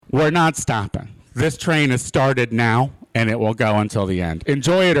We're not stopping. This train has started now, and it will go until the end.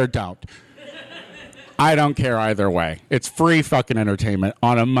 Enjoy it or don't. I don't care either way. It's free fucking entertainment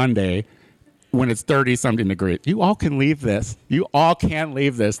on a Monday when it's 30-something degrees. You all can leave this. You all can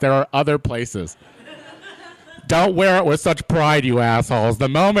leave this. There are other places. Don't wear it with such pride, you assholes. The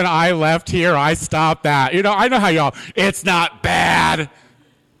moment I left here, I stopped that. You know, I know how y'all, it's not bad.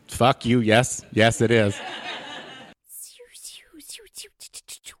 Fuck you, yes. Yes, it is.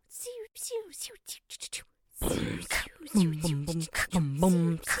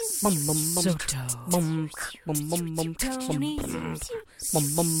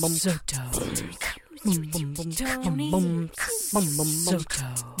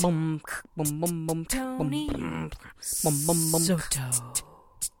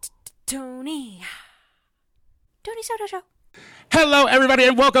 Tony Soto Show. Hello, everybody,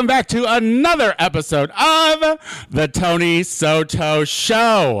 and welcome back to another episode of the Tony Soto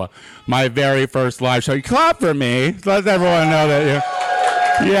Show, my very first live show. You clap for me. Let everyone know that.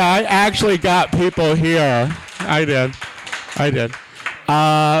 Yeah, I actually got people here. I did.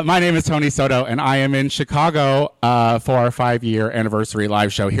 My name is Tony Soto, and I am in Chicago for our 5-year anniversary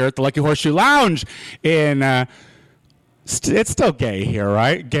live show here at the Lucky Horseshoe Lounge in. It's still gay here,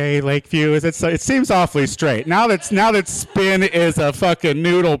 right? Gay Lakeview. It seems awfully straight. Now that Spin is a fucking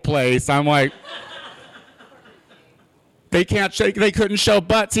noodle place, I'm like, they couldn't show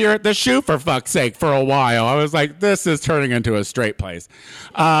butts here at the shoe for fuck's sake for a while. I was like, this is turning into a straight place.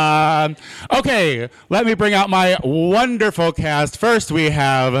 Okay, let me bring out my wonderful cast. First, we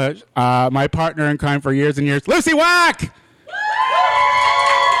have my partner in crime for years and years, Lucy Wack.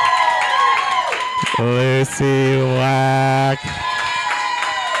 Lucy Wack.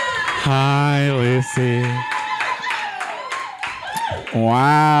 Hi, Lucy.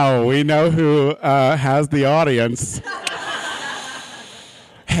 Wow, we know who has the audience.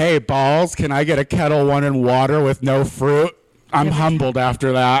 Hey, Balls, can I get a Kettle One and water with no fruit? I'm humbled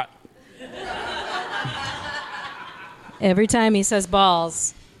after that. Every time he says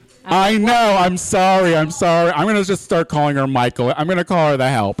Balls. I know, I'm sorry. I'm going to just start calling her Michael. I'm going to call her the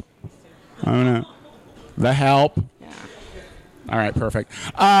Help. The Help. Yeah. All right, perfect.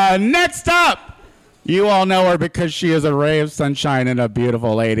 Next up, you all know her because she is a ray of sunshine and a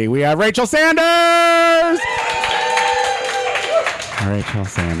beautiful lady. We have Rachel Sanders. Rachel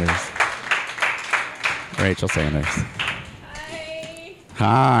Sanders.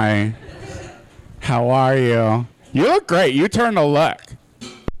 Hi. How are you? You look great. You turned a look.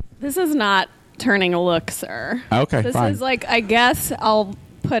 This is not turning a look, sir. Okay, this fine. Is like, I guess I'll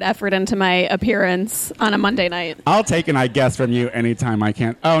put effort into my appearance on a Monday night. I'll take an I guess from you anytime I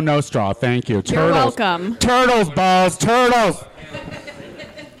can. Oh, no straw. Thank you. Turtles. You're welcome. Turtles, Balls. Turtles.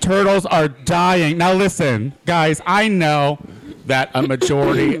 Turtles are dying. Now, listen, guys, I know that a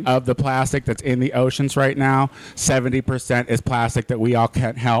majority of the plastic that's in the oceans right now, 70% is plastic that we all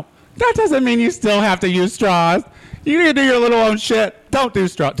can't help. That doesn't mean you still have to use straws. You need to do your little own shit. Don't do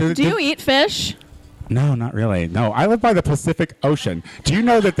straws. Do you eat fish? No, not really. No, I live by the Pacific Ocean. Do you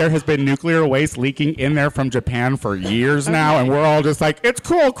know that there has been nuclear waste leaking in there from Japan for years now, and we're all just like, it's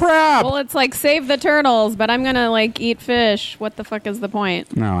cool crap. Well, it's like, save the turtles, but I'm going to, like, eat fish. What the fuck is the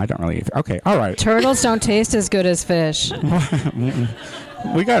point? No, I don't really eat. Okay, all right. Turtles don't taste as good as fish.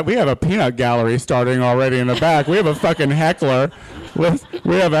 We have a peanut gallery starting already in the back. We have a fucking heckler.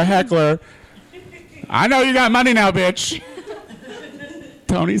 We have a heckler. I know you got money now, bitch.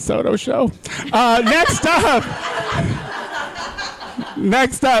 Tony Soto Show.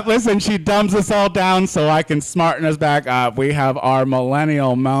 Next up, listen, she dumbs us all down so I can smarten us back up. We have our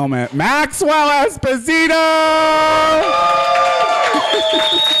millennial moment, Maxwell Esposito!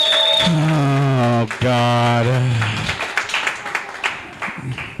 Oh, God.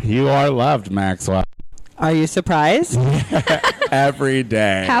 You are loved, Maxwell. Are you surprised? Every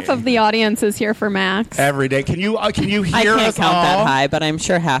day. Half of the audience is here for Max. Every day. Can you hear us all? I can't count that high, but I'm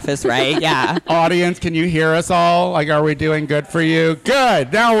sure half is right. Yeah. Audience, can you hear us all? Like, are we doing good for you?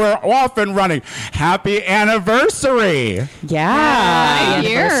 Good. Now we're off and running. Happy anniversary. Yeah. 5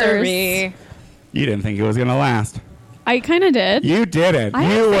 years. You didn't think it was going to last. I kind of did. You did it. I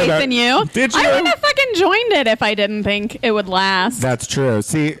had faith in you. Did you? I wouldn't have fucking joined it if I didn't think it would last. That's true.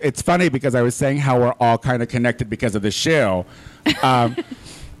 See, it's funny because I was saying how we're all kind of connected because of the show.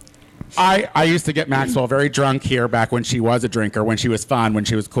 I used to get Maxwell very drunk here back when she was a drinker, when she was fun, when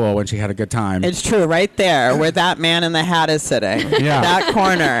she was cool, when she had a good time. It's true, right there where that man in the hat is sitting. Yeah. That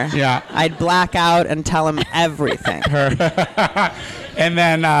corner. Yeah. I'd black out and tell him everything. And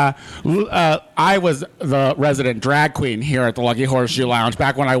then I was the resident drag queen here at the Lucky Horseshoe Lounge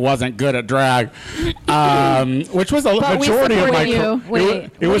back when I wasn't good at drag, which was a But we majority of my supported you.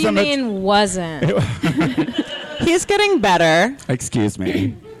 Wait, it what was do you a mean wasn't? He's getting better. Excuse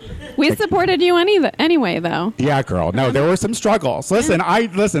me. We supported you anyway, though. Yeah, girl. No, there were some struggles. Listen,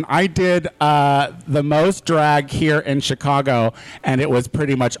 I did the most drag here in Chicago, and it was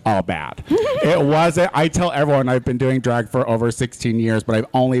pretty much all bad. It wasn't. I tell everyone I've been doing drag for over 16 years, but I've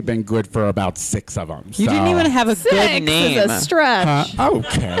only been good for about 6 of them. You didn't even have a good 6 name. is a stretch.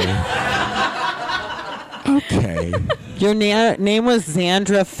 Okay. Okay. Your name was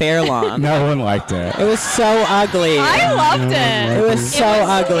Xandra Fairlawn. No one liked it. It was so ugly. I loved it. It was so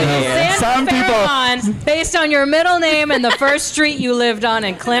ugly. Sandra Some people- Fairlawn, based on your middle name and the first street you lived on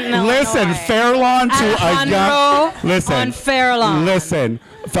in Clinton, Illinois. Listen, Fairlawn to a young. Alejandro Listen, on Fairlawn. Listen,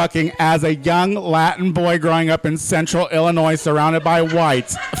 fucking as a young Latin boy growing up in Central Illinois, surrounded by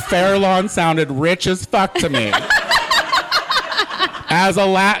whites, Fairlawn sounded rich as fuck to me. As a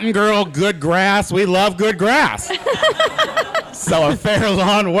Latin girl, good grass. We love good grass. So a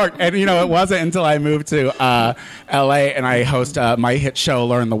Fairlawn worked. And, it wasn't until I moved to L.A. and I host my hit show,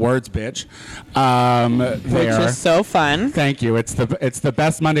 Learn the Words, Bitch. Which is so fun. Thank you. It's the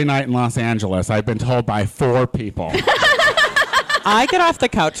best Monday night in Los Angeles. I've been told by 4 people. I get off the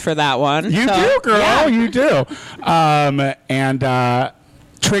couch for that one. You do, girl. Yeah. You do. And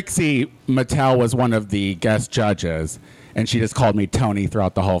Trixie Mattel was one of the guest judges, and she just called me Tony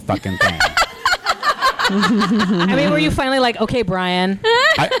throughout the whole fucking thing. I mean, were you finally like, okay, Brian?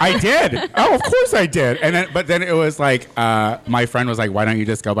 I did. Oh, of course I did. But then it was like, my friend was like, why don't you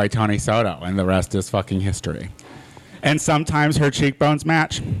just go by Tony Soto? And the rest is fucking history. And sometimes her cheekbones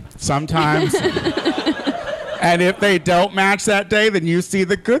match. Sometimes. And if they don't match that day, then you see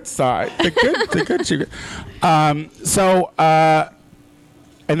the good side. The good cheek.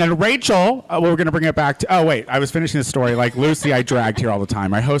 And then Rachel, we're going to bring it back to... Oh, wait. I was finishing the story. Like Lucy, I dragged here all the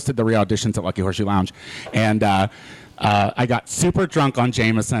time. I hosted the re-auditions at Lucky Horseshoe Lounge. And I got super drunk on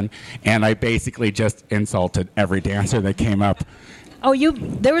Jameson. And I basically just insulted every dancer that came up. Oh,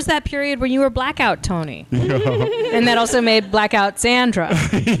 there was that period where you were Blackout Tony. And that also made Blackout Sandra.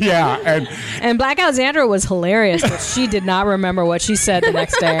 Yeah. And Blackout Sandra was hilarious, but she did not remember what she said the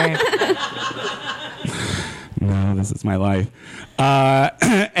next day. No, this is my life.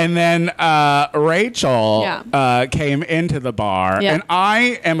 And then Rachel came into the bar, and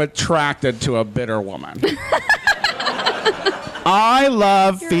I am attracted to a bitter woman. I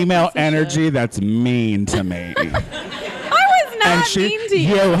love female energy that's mean to me. Not mean to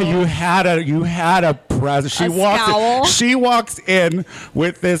you. You had a presence. She walks in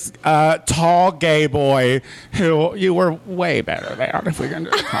with this tall gay boy who you were way better than, if we can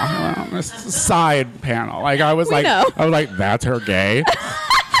just talk about this side panel. Like I was like, that's her gay.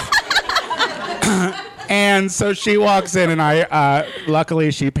 And so she walks in, and I luckily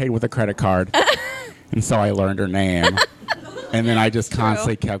she paid with a credit card, and so I learned her name. And then I just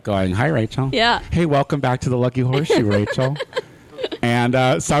constantly kept going, hi, Rachel. Yeah. Hey, welcome back to the Lucky Horseshoe, Rachel.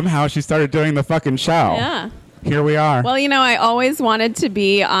 And somehow she started doing the fucking show. Yeah. Here we are. Well, I always wanted to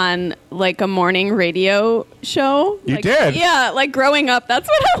be on like a morning radio show. You did? Yeah, like growing up, that's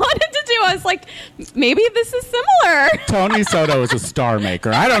what I wanted to do. I was like, maybe this is similar. Tony Soto is a star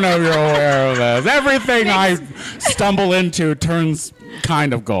maker. I don't know if you're aware of this. Everything I stumble into turns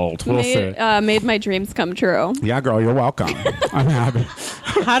kind of gold. We'll see. Made my dreams come true. Yeah, girl, you're welcome. I'm happy.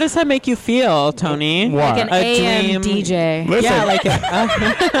 How does that make you feel, Tony? What? Like an AM dream. DJ. Listen. Yeah, like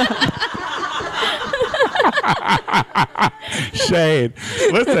Shade.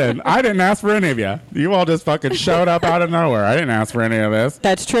 Listen, I didn't ask for any of you. You all just fucking showed up out of nowhere. I didn't ask for any of this.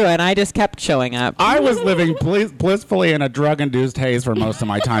 That's true, and I just kept showing up. I was living blissfully in a drug-induced haze for most of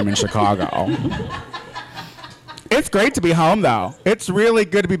my time in Chicago. It's great to be home, though. It's really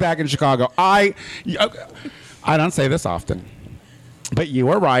good to be back in Chicago. I don't say this often, but you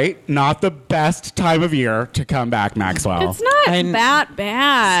were right. Not the best time of year to come back, Maxwell. It's not that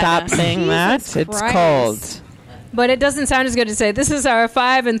bad. Stop saying Jesus that. It's Christ. cold. But it doesn't sound as good to say, this is our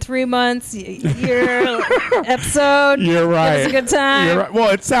 5 and 3 months year episode. You're right. It was a good time. You're right.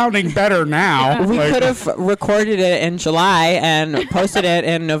 Well, it's sounding better now. We could have recorded it in July and posted it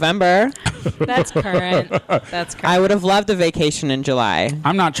in November. That's current. That's current. I would have loved a vacation in July.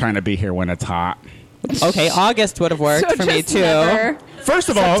 I'm not trying to be here when it's hot. Okay, August would have worked So for me just too. never. First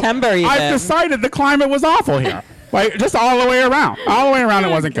of September all, even. I've decided the climate was awful here. Like, just all the way around. All the way around, it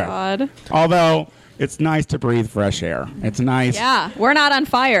wasn't good. God. Although, it's nice to breathe fresh air. It's nice. Yeah, we're not on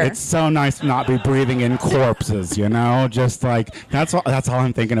fire. It's so nice to not be breathing in corpses, you know? Just like, that's all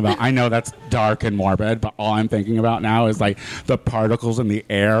I'm thinking about. I know that's dark and morbid, but all I'm thinking about now is like the particles in the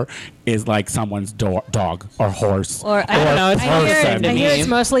air is like someone's dog or horse. Or I don't know. it's I hear, person. I hear it's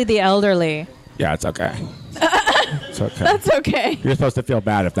mostly the elderly. Yeah, it's okay. It's okay. That's okay. You're supposed to feel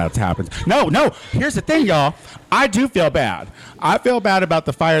bad if that happens. No. Here's the thing, y'all. I do feel bad. I feel bad about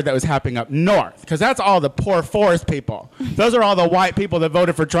the fire that was happening up north because that's all the poor forest people. Those are all the white people that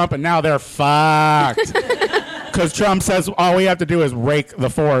voted for Trump, and now they're fucked. Because Trump says all we have to do is rake the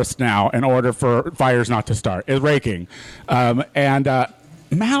forest now in order for fires not to start. Is raking.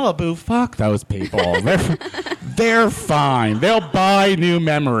 Malibu, fuck those people. They're fine. They'll buy new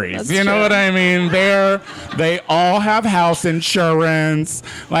memories. That's you know true. what I mean? They all have house insurance.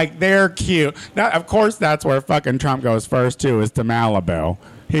 Like, they're cute. Now, of course, that's where fucking Trump goes first, too, is to Malibu.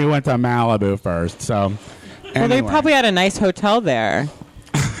 He went to Malibu first, so... Well, they anyway. probably had a nice hotel there.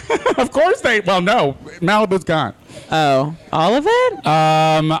 Of course they... Well, no. Malibu's gone. Oh, all of it?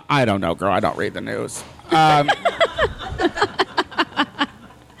 I don't know, girl. I don't read the news.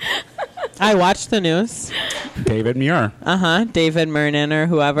 I watched the news. David Muir. David Murnin or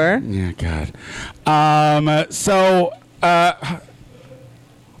whoever. Yeah, God. Oh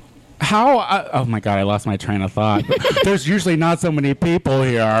my God, I lost my train of thought. There's usually not so many people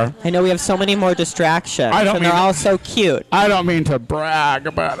here. I know we have so many more distractions, I don't and they're mean- all so cute. I don't mean to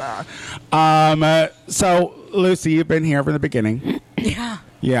brag, but so Lucy, you've been here from the beginning.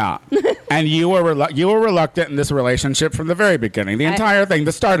 Yeah, and you were reluctant in this relationship from the very beginning, the entire thing,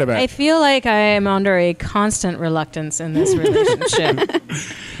 the start of it. I feel like I am under a constant reluctance in this relationship.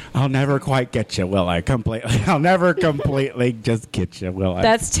 I'll never quite get you, will I? Completely. I'll never completely just get you, will I?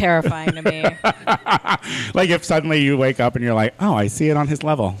 That's terrifying to me. Like if suddenly you wake up and you're like, oh, I see it on his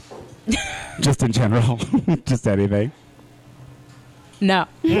level. Just in general, just anything. No.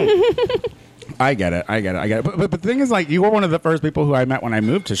 I get it. But the thing is, like, you were one of the first people who I met when I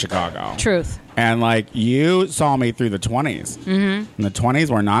moved to Chicago. Truth. And, like, you saw me through the 20s. Mm-hmm. And the 20s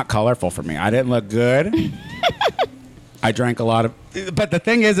were not colorful for me. I didn't look good. I drank a lot of... But the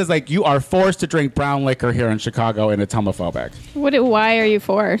thing is, like, you are forced to drink brown liquor here in Chicago, and it's homophobic. Why are you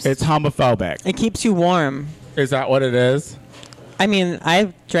forced? It's homophobic. It keeps you warm. Is that what it is? I mean,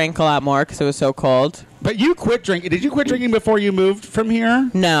 I drank a lot more because it was so cold. But you quit drinking. Did you quit drinking before you moved from here?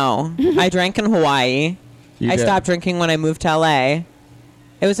 No, I drank in Hawaii. You I did. stopped drinking when I moved to LA.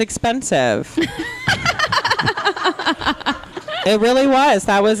 It was expensive. It really was.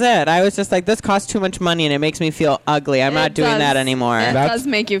 That was it. I was just like, this costs too much money and it makes me feel ugly. I'm not doing that anymore. It That's- does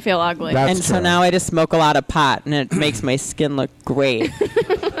make you feel ugly. That's And so true. now I just smoke a lot of pot and it makes my skin look great.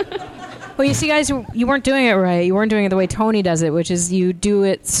 Well, you see, guys, you weren't doing it right. You weren't doing it the way Tony does it, which is you do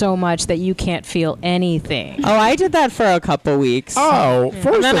it so much that you can't feel anything. Oh, I did that for a couple weeks. Oh, first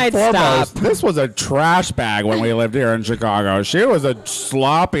And then and I'd foremost, stop. this was a trash bag when we lived here in Chicago. She was a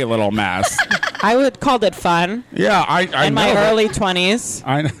sloppy little mess. I would called it fun Yeah, I in know my that. early 20s.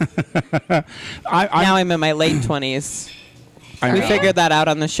 Now I'm in my late 20s. I We know. figured that out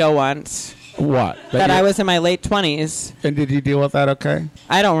on the show once. What? That you- I was in my late 20s. And did you deal with that okay?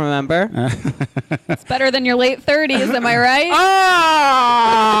 I don't remember. It's better than your late 30s, am I right?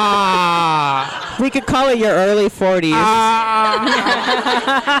 Ah! We could call it your early 40s.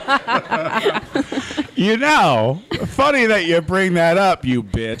 You know, funny that you bring that up, you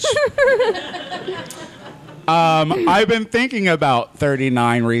bitch. I've been thinking about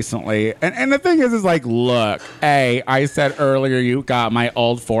 39 recently, and the thing is like, look, I said earlier you got my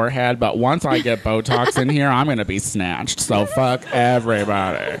old forehead, but once I get Botox in here, I'm gonna be snatched. So fuck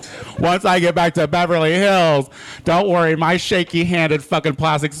everybody. Once I get back to Beverly Hills, don't worry, my shaky-handed fucking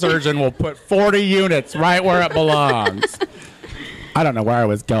plastic surgeon will put 40 units right where it belongs. I don't know where I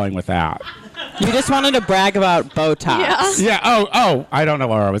was going with that. You just wanted to brag about Botox. Yeah. Yeah. Oh. I don't know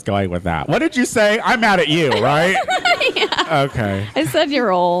where I was going with that. What did you say? I'm mad at you, right? Yeah. Okay. I said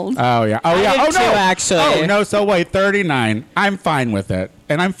you're old. Oh yeah. Oh yeah. did Oh no. too, actually. Oh no. So wait, 39. I'm fine with it,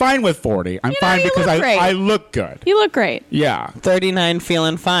 and I'm fine with 40. I'm fine you because look great. I look good. You look great. Yeah. 39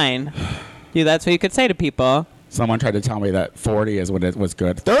 feeling fine. That's what you could say to people. Someone tried to tell me that 40 is when it was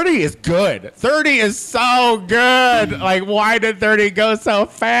good. 30 is good. 30 is so good. Like, why did 30 go so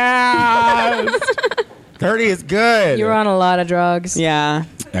fast? 30 is good. You were on a lot of drugs. Yeah.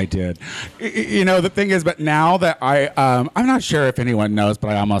 I did. You know, the thing is, but now that I'm not sure if anyone knows, but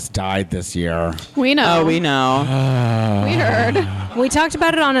I almost died this year. We know. Oh, we know. We heard. We talked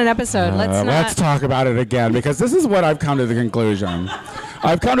about it on an episode. Let's Let's talk about it again because this is what I've come to the conclusion.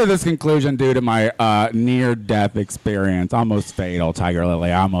 I've come to this conclusion due to my near-death experience, almost fatal, Tiger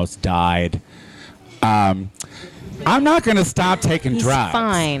Lily. I almost died. I'm not going to stop taking He's drugs.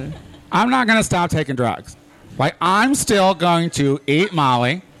 fine. I'm not going to stop taking drugs. Like, I'm still going to eat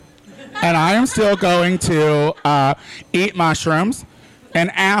Molly, and I am still going to eat mushrooms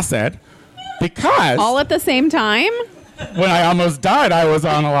and acid because... All at the same time? When I almost died, I was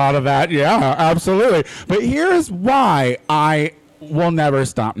on a lot of that. Yeah, absolutely. But here's why I will never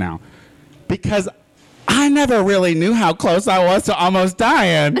stop now. Because I never really knew how close I was to almost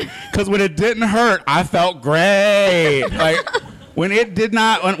dying. Because when it didn't hurt, I felt great. Like, when it did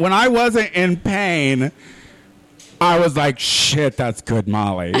not, when I wasn't in pain, I was like, shit, that's good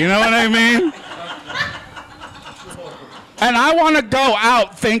Molly. You know what I mean? And I want to go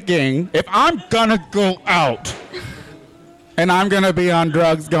out thinking, if I'm going to go out, and I'm going to be on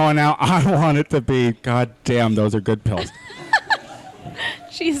drugs going out, I want it to be, God damn, those are good pills.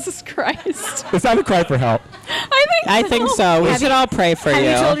 Jesus Christ. Is that a cry for help? I think so. We should all pray for Have you.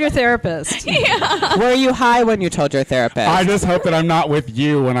 you told your therapist? Were you high when you told your therapist? I just hope that I'm not with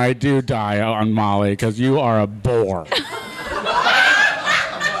you when I do die on Molly, because you are a bore.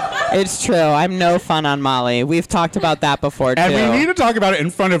 It's true. I'm no fun on Molly. We've talked about that before, too. And we need to talk about it in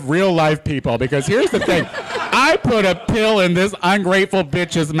front of real life people, because here's the thing. I put a pill in this ungrateful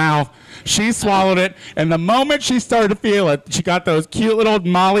bitch's mouth. She swallowed it, and the moment she started to feel it, she got those cute little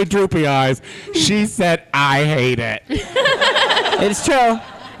Molly droopy eyes. She said, I hate it. It's true.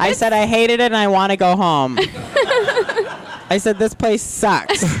 I said I hated it and I want to go home. I said this place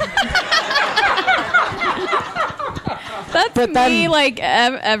sucks. That's But me, then- like,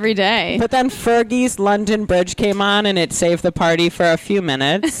 every day. But then Fergie's London Bridge came on and it saved the party for a few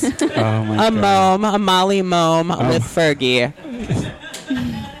minutes. Oh, my God. A Molly mome with Fergie.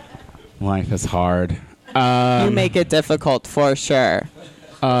 Life is hard. You make it difficult for sure.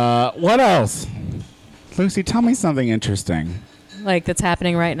 What else? Lucy, tell me something interesting. Like that's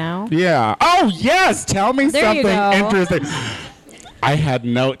happening right now? Yeah. Oh, yes. Tell me There you something go. interesting. I had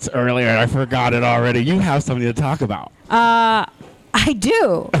notes earlier and I forgot it already. You have something to talk about. I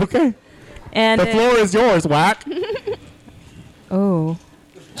do. Okay. And The floor is yours, Whack. oh,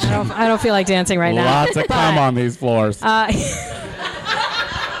 I don't feel like dancing right now. Lots of cum on these floors.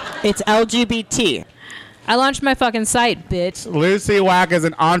 It's LGBT. I launched my fucking site, bitch. Lucy Whack is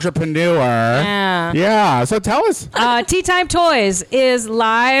an entrepreneur. Yeah. Yeah. So tell us. Tea Time Toys is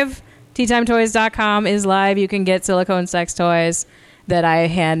live. TeaTimeToys.com is live. You can get silicone sex toys that I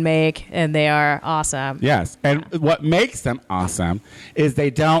hand make, and they are awesome. Yes. And what makes them awesome is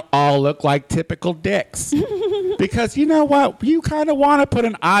they don't all look like typical dicks. Because you know what? You kind of want to put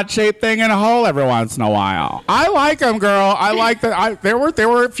an odd-shaped thing in a hole every once in a while. I like them, girl. I like that. There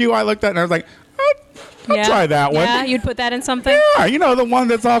were a few I looked at, and I was like, I'll try that one. Yeah, you'd put that in something? Yeah, you know, the one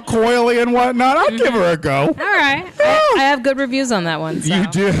that's all coily and whatnot. I'll give her a go. All right. I have good reviews on that one. So. You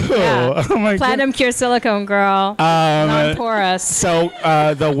do? Yeah. Oh, my God. Platinum Cure Silicone, girl. Non-porous. So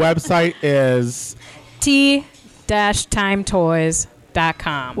the website is...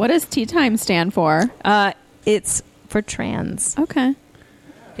 T-timetoys.com. What does Tea Time stand for? It's for trans. Okay.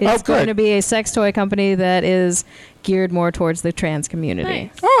 It's good. going to be a sex toy company that is geared more towards the trans community.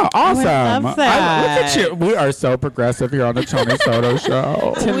 Nice. Oh, awesome. love that. Look at you. We are so progressive here on the Tony Soto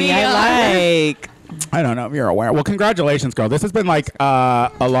Show. To me, We I like. I don't know if you're aware. Well, congratulations, girl. This has been like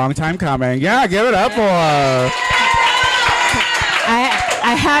a long time coming. Yeah, give it up for her.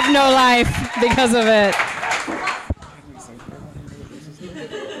 I have no life because of it.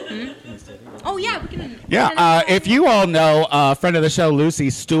 Oh, yeah, we can. Yeah, if you all know a friend of the show, Lucy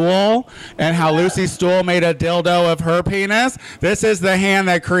Stool, and how Lucy Stool made a dildo of her penis, this is the hand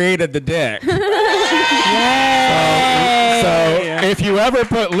that created the dick. So if you ever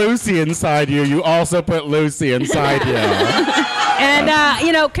put Lucy inside you, you also put Lucy inside you.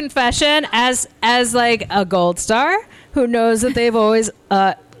 And confession as like a gold star who knows that they've always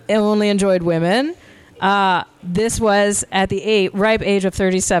only enjoyed women. This was at the ripe age of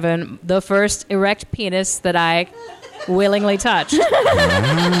 37, the first erect penis that I willingly touched.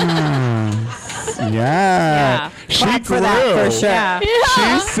 Yeah. She Clap grew. for that, for sure. Yeah.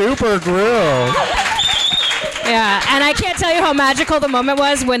 She super grew. Yeah, and I can't tell you how magical the moment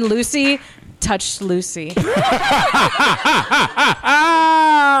was when Lucy touched Lucy.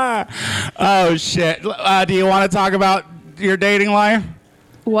 Oh, shit. Do you want to talk about your dating life?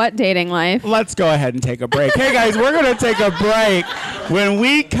 What dating life? Let's go ahead and take a break. Hey, guys, we're going to take a break. When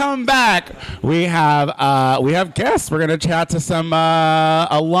we come back, we have guests. We're going to chat to some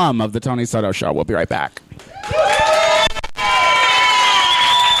alum of the Tony Soto Show. We'll be right back.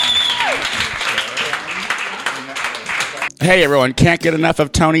 Hey everyone, can't get enough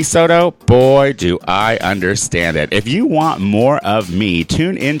of Tony Soto? Boy, do I understand it. If you want more of me,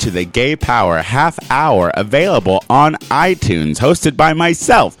 tune into the Gay Power Half Hour, available on iTunes, hosted by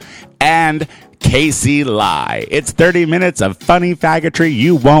myself and Casey Lai. It's 30 minutes of funny faggotry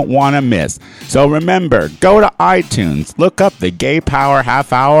you won't want to miss. So remember, go to iTunes, look up the Gay Power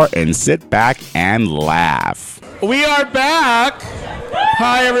Half Hour, and sit back and laugh. We are back.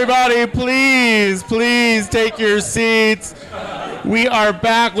 Hi, everybody. Please take your seats. We are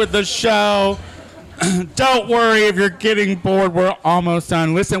back with the show. Don't worry if you're getting bored. We're almost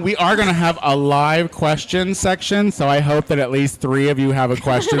done. Listen, we are going to have a live question section, so I hope that at least 3 of you have a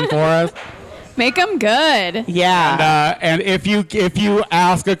question for us. Make them good. Yeah. And if you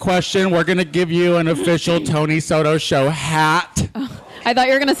ask a question, we're going to give you an official Tony Soto Show hat. I thought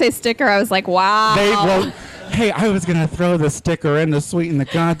you were going to say sticker. I was like, wow. Hey, I was going to throw the sticker in to sweeten the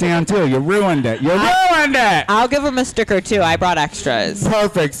goddamn deal. You ruined it. I'll give him a sticker, too. I brought extras.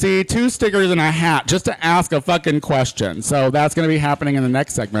 Perfect. See, 2 stickers and a hat just to ask a fucking question. So that's going to be happening in the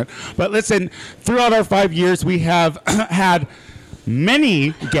next segment. But listen, throughout our 5 years, we have had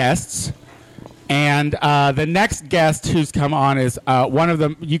many guests. And the next guest who's come on is one of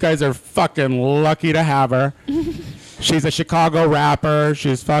them. You guys are fucking lucky to have her. She's a Chicago rapper.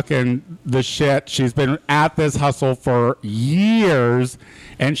 She's fucking the shit. She's been at this hustle for years,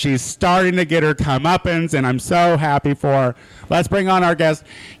 and she's starting to get her comeuppance, and I'm so happy for her. Let's bring on our guest,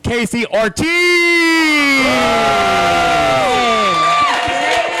 Casey Ortiz.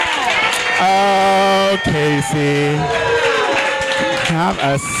 Oh, Casey. Have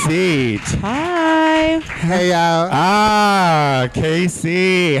a seat. Hi. Hey, y'all. Ah,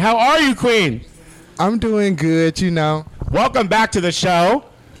 Casey. How are you, Queen? I'm doing good, you know. Welcome back to the show.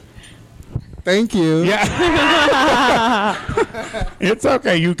 Thank you. Yeah. It's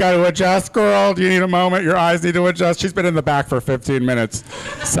okay. You got to adjust, girl. Do you need a moment? Your eyes need to adjust. She's been in the back for 15 minutes.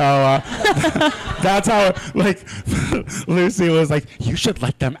 So that's how, like, Lucy was like, you should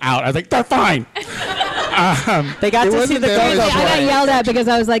let them out. I was like, they're fine. They got to see the that go-go much. I got boys. yelled at because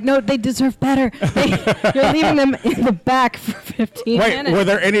I was like, no, they deserve better. You're leaving them in the back for 15 Wait, minutes. were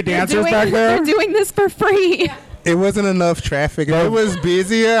there any dancers back there? They're doing this for free. It wasn't enough traffic. If it was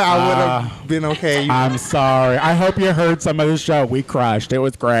busier, I would have been okay. I'm sorry. I hope you heard some of the show. We crushed. It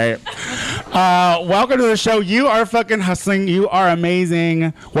was great. Welcome to the show. You are fucking hustling. You are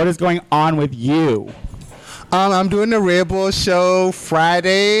amazing. What is going on with you? I'm doing the Red Bull show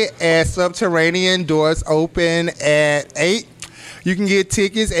Friday at Subterranean. Doors open at 8. You can get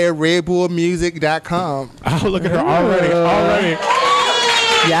tickets at redbullmusic.com. Oh, look at her already.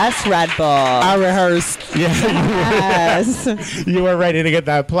 Yes, Red Bull. I rehearsed. Yes. You were ready to get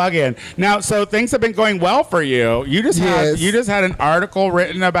that plug in. Now, so things have been going well for you. You just had an article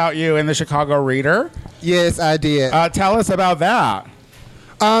written about you in the Chicago Reader. Yes, I did. Tell us about that.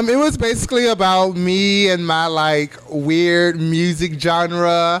 It was basically about me and my like weird music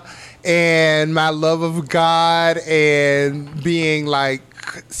genre and my love of God and being like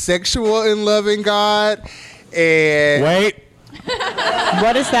sexual in loving God. And Wait.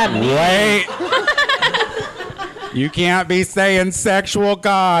 What does that mean? Wait. You can't be saying sexual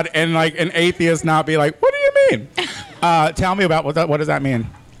God and like an atheist not be like, what do you mean? Tell me about what does that mean?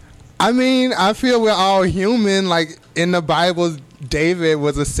 I mean, I feel we're all human. Like in the Bible, David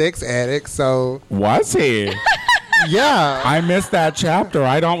was a sex addict, so Was he? yeah. I missed that chapter.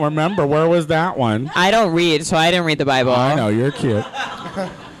 I don't remember. Where was that one? I don't read, so I didn't read the Bible. I know, you're cute.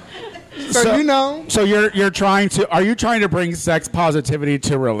 So you know, So are you trying to bring sex positivity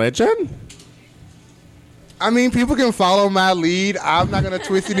to religion? I mean, people can follow my lead. I'm not gonna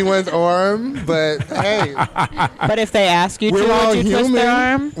twist anyone's arm, but hey, But if they ask you to, we're all would you twist their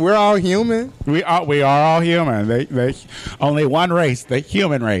arm? human. We're all human. We are all human. They only one race, the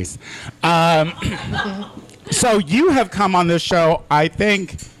human race. So you have come on this show, I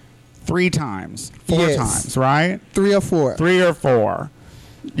think, 4 times, Yes. right? 3 or 4. 3 or 4.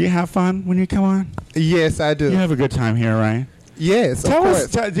 Do you have fun when you come on? Yes, I do. You have a good time here, right? Yes, Tell of us,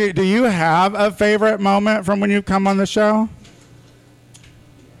 course. do you have a favorite moment from when you come on the show?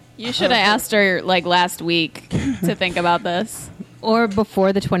 You should have asked her like last week to think about this. Or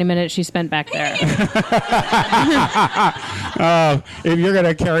before the 20 minutes she spent back there. If you're going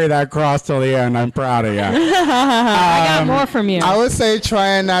to carry that cross till the end, I'm proud of you. I got more from you. I would say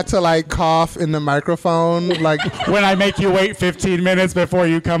trying not to like cough in the microphone. Like, When I make you wait 15 minutes before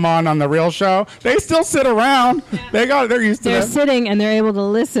you come on the real show, they still sit around. They're used to They're that. sitting and they're able to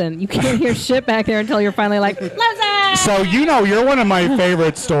listen. You can't hear shit back there until you're finally like, listen! So, you're one of my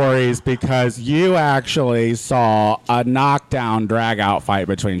favorite stories because you actually saw a knockdown, drag-out fight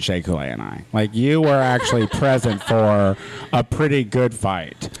between Shea Coulee and I. Like, you were actually present for a pretty good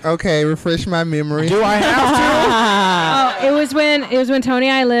fight. Okay, refresh my memory. Do I have Oh, it was when Tony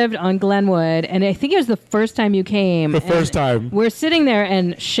and I lived on Glenwood, and I think it was the first time you came. The first time. We're sitting there,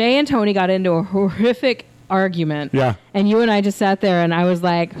 and Shay and Tony got into a horrific argument. Yeah. And you and I just sat there, and I was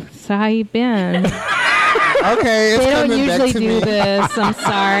like, "So how you been?" Okay, it's They don't coming back usually to do me. this. I'm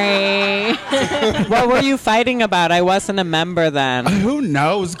sorry. What were you fighting about? I wasn't a member then. to? Who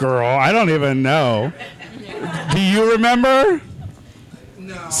knows, girl? I don't even know. Do you remember?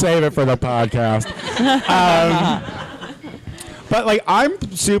 No. Save it for the podcast. But like, I'm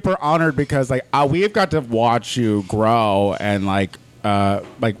super honored because we've got to watch you grow and like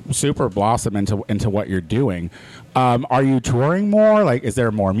super blossom into what you're doing. Are you touring more? Like, is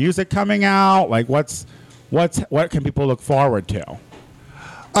there more music coming out? Like, what can people look forward to?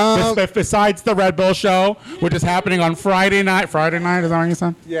 Besides the Red Bull show, which is happening on Friday night. Friday night, is that what you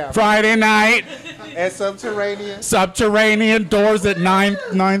said? Yeah. Friday night. At Subterranean. Subterranean, doors at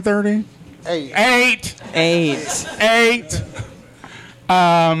 9:30. 8. 8.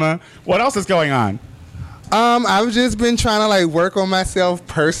 What else is going on? I've just been trying to like work on myself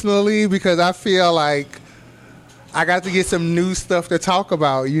personally because I feel like I got to get some new stuff to talk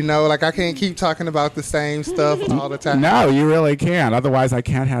about, like I can't keep talking about the same stuff all the time. No, you really can't. Otherwise, I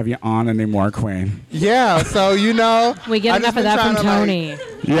can't have you on anymore, Queen. Yeah, so We get enough of that from Tony.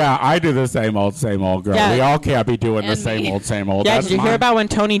 Yeah, I do the same old girl. Yeah. We all can't be doing the And same me. old. Yeah, That's did you hear about when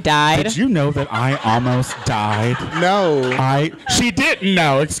Tony died? Did you know that I almost died? No. She didn't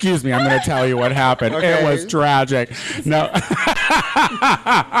know. Excuse me. I'm going to tell you what happened. Okay. It was tragic. No.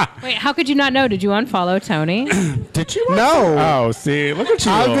 Wait, how could you not know? Did you unfollow Tony? Did you? No. Oh, see, look at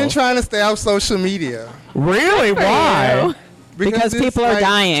you. I've been trying to stay off social media. Really? Why? you. Because it's, people are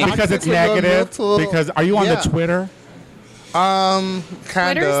dying. Because it's toxic negative. mental- Because are you on the Yeah. Twitter? Kind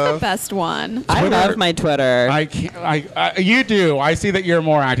Twitter's the of. best one. I Twitter- love my Twitter. I can't. You do. I see that you're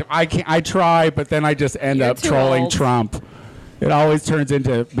more active. I can't. I try, but then I just end You're up too trolling old. Trump. It always turns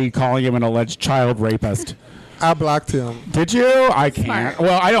into me calling him an alleged child rapist. I blocked him. Did you? I can't. Smart.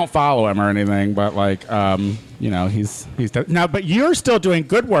 Well, I don't follow him or anything, but like, he's now. But you're still doing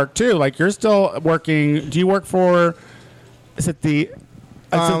good work too. Like you're still working. Do you work for? Is it the?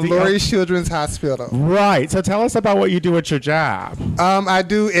 Lurie Children's Hospital. Right. So tell us about what you do at your job. I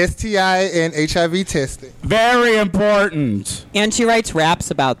do STI and HIV testing. Very important. And she writes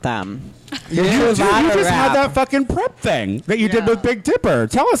raps about them. Yeah. do a Dude, lot you of just had rap. that fucking prep thing that you did with Big Dipper.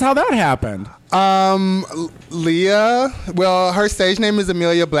 Tell us how that happened. Leah, well, her stage name is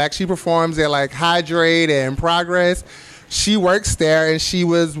Amelia Black. She performs at like Hydrate and Progress. She works there, and she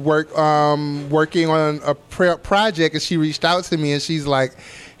was working on a prep project, and she reached out to me, and she's like,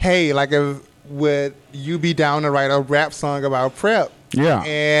 "Hey, like, would you be down to write a rap song about prep?" Yeah.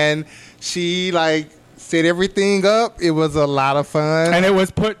 And she like set everything up. It was a lot of fun. And it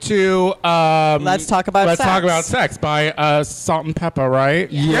was put to Let's Talk About Let's Sex. Talk About Sex by Salt and Pepper, right?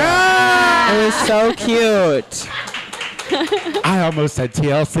 It was so cute. I almost said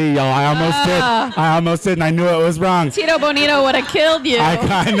TLC, y'all. I almost did, and I knew it was wrong. Tito Bonito would have killed you.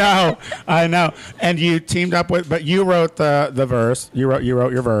 I know. And you teamed up with, but you wrote the verse. You wrote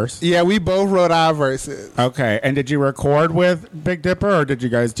your verse. Yeah, we both wrote our verses. Okay. And did you record with Big Dipper, or did you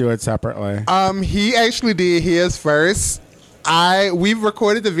guys do it separately? He actually did his first. We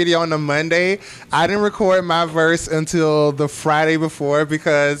recorded the video on the Monday. I didn't record my verse until the Friday before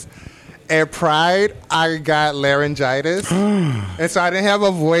because at Pride I got laryngitis, and so I didn't have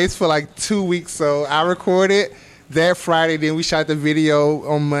a voice for like 2 weeks. So I recorded that Friday, then we shot the video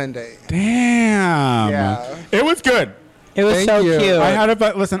on Monday. Damn. Yeah. It was good. It was Thank so you. cute. I had a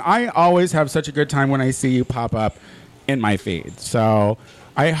listen. I always have such a good time when I see you pop up in my feed. So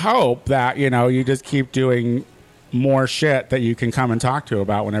I hope that you just keep doing more shit that you can come and talk to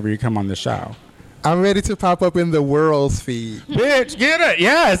about whenever you come on the show. I'm ready to pop up in the world's feed. Bitch, get it?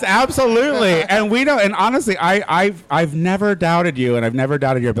 Yes, absolutely. And we don't. And honestly, I've never doubted you, and I've never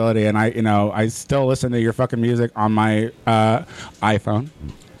doubted your ability. And I still listen to your fucking music on my iPhone.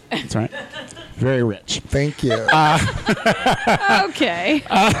 That's right. Very rich. Thank you. Okay.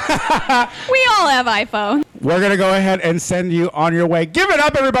 We all have iPhone. We're going to go ahead and send you on your way. Give it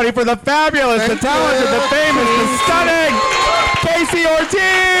up, everybody, for the fabulous, the talented, the famous, the stunning Casey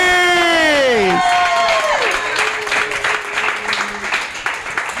Ortiz.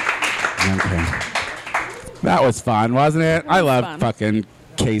 Okay. That was fun, wasn't it? I love fun. fucking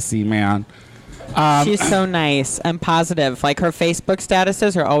Casey, man. She's so nice and positive. Like her Facebook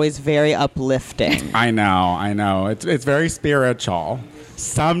statuses are always very uplifting. I know. It's very spiritual.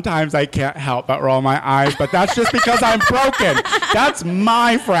 Sometimes I can't help but roll my eyes, but that's just because I'm broken. That's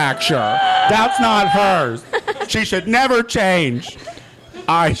my fracture. That's not hers. She should never change.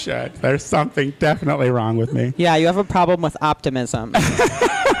 I should. There's something definitely wrong with me. Yeah, you have a problem with optimism.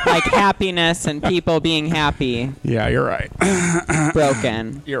 Like happiness and people being happy. Yeah, you're right.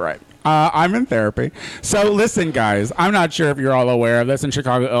 Broken. You're right. I'm in therapy. So listen, guys, I'm not sure if you're all aware of this in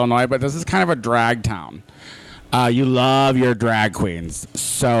Chicago, Illinois, but this is kind of a drag town. You love your drag queens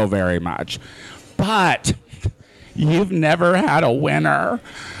so very much. But you've never had a winner.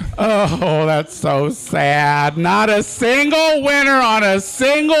 Oh, that's so sad. Not a single winner on a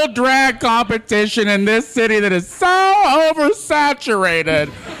single drag competition in this city that is so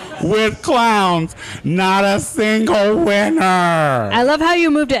oversaturated with clowns. Not a single winner. I love how you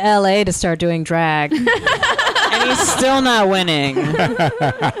moved to LA to start doing drag. And he's still not winning.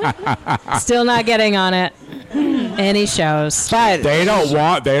 Still not getting on it. Any shows. But They don't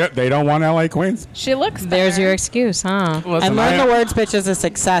want LA queens. She looks There's better. your excuse, huh? I Listen, learned the words bitch is a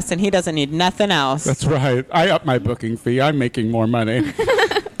success and he doesn't need nothing else. That's right. I up my booking fee. I'm making more money.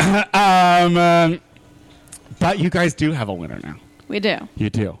 But you guys do have a winner now. We do. You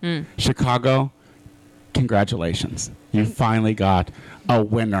do. Chicago, congratulations. You finally got a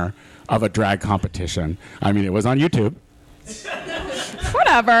winner of a drag competition. I mean, it was on YouTube.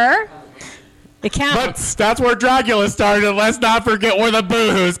 Whatever. It But counts. that's where Dragula started. Let's not forget where the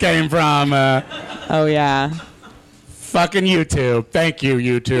boohoos came from. Oh, yeah. Fucking YouTube. Thank you,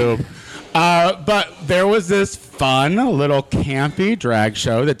 YouTube. But there was this fun little campy drag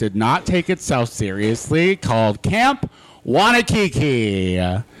show that did not take itself seriously called Camp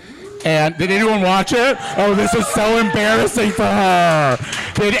Wanakiki. And did anyone watch it? Oh, this is so embarrassing for her.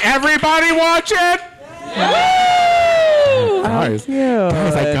 Did everybody watch it? Guys,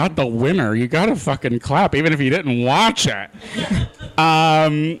 I got the winner. You got to fucking clap, even if you didn't watch it.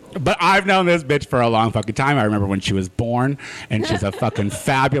 But I've known this bitch for a long fucking time. I remember when she was born, and she's a fucking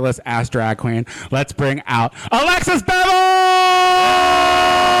fabulous ass drag queen. Let's bring out Alexis Bevel!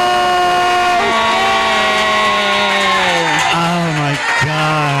 Oh my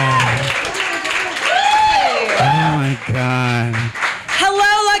god! Oh my god!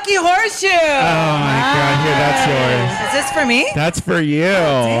 Hello, Lucky Horseshoe. Oh my god! Here, that's yours. Is this for me? That's for you.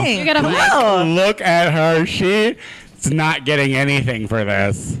 Dang. You got a Wow. Look at her. She's not getting anything for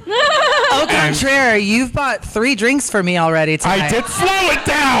this. Au contraire, you've bought 3 drinks for me already tonight. I did. Slow it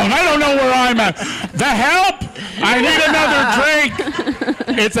down. I don't know where I'm at. The help. I need another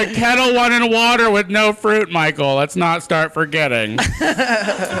drink. It's a Kettle One in water with no fruit, Michael. Let's not start forgetting.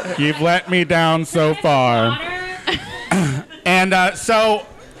 You've let me down so far. And so,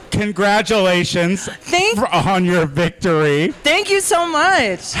 congratulations on your victory. Thank you so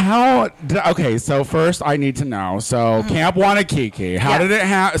much. Okay, so first I need to know. So Camp Wanakiki, how Yes. did it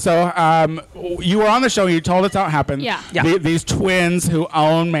happen? So you were on the show. You told us how it happened. Yeah. Yeah. These twins who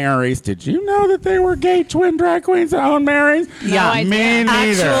own Mary's. Did you know that they were gay twin drag queens that own Mary's? Yeah. I Me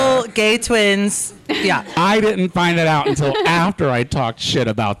neither. Actual gay twins. Yeah. I didn't find it out until after I talked shit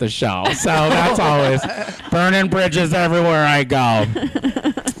about the show. So that's always burning bridges everywhere I go.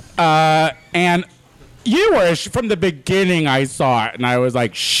 And you were, from the beginning I saw it, and I was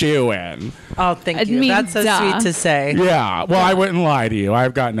like, shoo-in. Oh, thank I you. mean, That's so duh. sweet to say. Yeah, well, I wouldn't lie to you.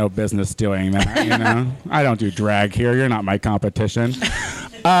 I've got no business doing that, you know? I don't do drag here. You're not my competition.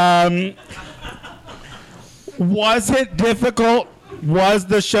 Was it difficult? Was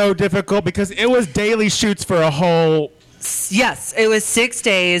the show difficult? Because it was daily shoots for a whole... Yes, it was 6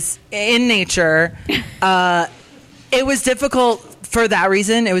 days in nature. It was difficult for that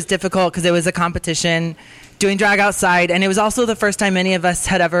reason. It was difficult because it was a competition, doing drag outside, and it was also the first time any of us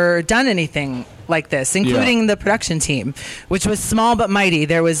had ever done anything like this, including the production team, which was small but mighty.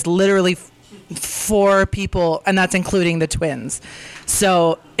 There was literally 4 people, and that's including the twins.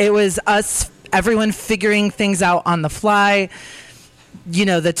 So it was us, everyone figuring things out on the fly. You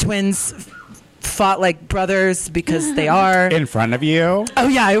know, the twins fought like brothers because they are. In front of you? Oh,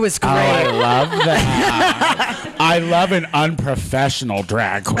 yeah, it was great. Oh, I love that. I love an unprofessional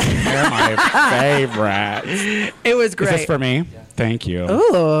drag queen. They're my favorite. It was Is great. this for me? Thank you.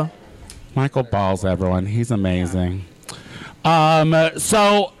 Ooh. Michael Balls, everyone. He's amazing.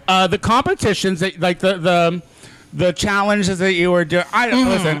 So the competitions, like the the challenges that you were doing.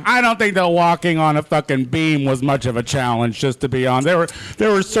 Listen, I don't think that walking on a fucking beam was much of a challenge. Just to be on, there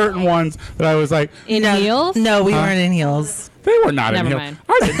were certain ones that I was like, In heels? No, we weren't in heels. they were not Never in mind.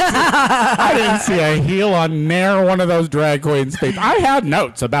 heels. I didn't see a heel on near one of those drag queens' feet. I had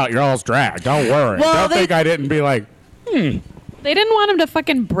notes about y'all's drag. Don't worry. Well, Don't think I didn't be like, They didn't want him to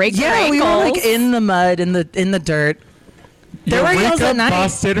fucking break their Yeah, ankles. we were like in the mud, in the dirt. There were heels Eureka at night.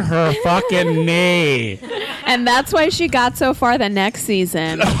 busted her fucking knee. And that's why she got so far the next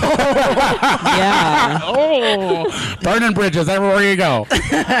season. Yeah. Oh, burning bridges everywhere you go.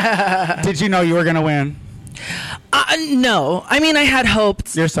 Did you know you were going to win? No, I mean I had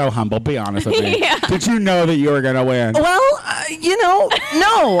hoped. You're so humble. Be honest with me. Yeah. Did you know that you were going to win? Well, no,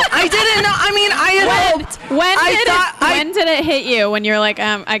 I didn't know. I mean, I had hoped. When did it hit you when you're like,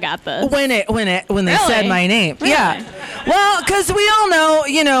 I got this? When they Really? said my name. Really? Yeah. Well, because we all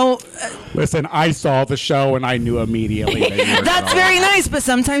know, Listen, I saw the show and I knew immediately that you were that's gonna very nice. But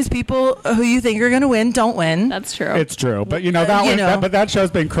sometimes people who you think are going to win don't win. That's true. win. It's true. But you know, that You one, know. but that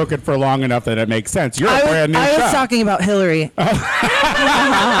show's been crooked for long enough that it makes sense. You're a I brand new was show. talking about Hillary.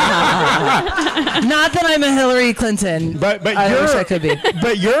 Not that I'm a Hillary Clinton. But I you're, wish I could be.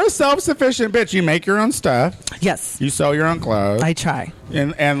 But you're a self-sufficient bitch. You make your own stuff. Yes, You sew your own clothes. I try.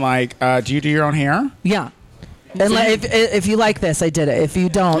 and like, do you do your own hair? Yeah. And if you like this, I did it. If you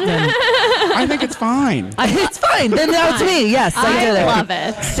don't, then I think it's fine. it's fine. Then that's me. Yes, I did it. love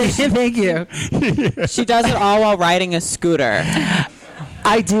it. Thank you. She does it all while riding a scooter.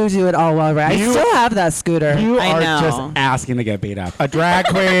 I do it all while I You- still have that scooter. You I are know. just asking to get beat up. A drag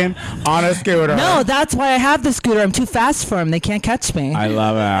queen on a scooter. No, that's why I have the scooter. I'm too fast for them. They can't catch me. I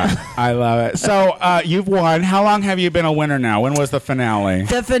love it. I love it. So you've won. How long have you been a winner now? When was the finale?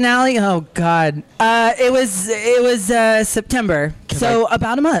 The finale. Oh God. It was September. So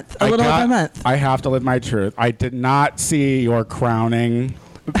about a month. A little over a month. I have to live my truth. I did not see your crowning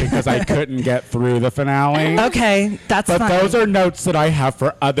because I couldn't get through the finale. Okay, that's But fine. those are notes that I have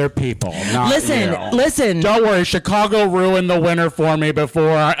for other people, not Listen. you. Don't worry, Chicago ruined the winner for me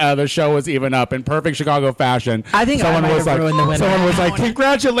before the show was even up. In perfect Chicago fashion, I think I might have like, ruined the winner. Someone was like,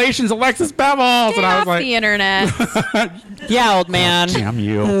 "Congratulations, Alexis Bevels," Get and I off was like, the internet. Yeah, old man. "Damn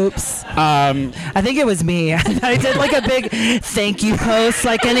you!" Oops. Um, I think it was me. I did like a big thank you post,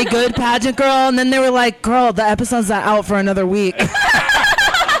 like any good pageant girl, and then they were like, "Girl, the episode's not out for another week."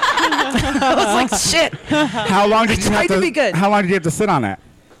 I was like, "Shit." how long did you tried have to be good. How long did you have to sit on it?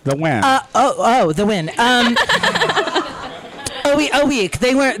 The win. The win. A week.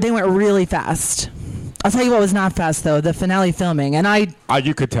 They went really fast. I'll tell you what was not fast though. The finale filming, and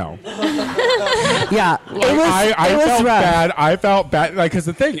You could tell. yeah, it was. I it was felt rough. bad. I felt bad, like, because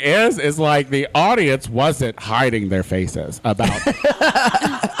the thing is like the audience wasn't hiding their faces about.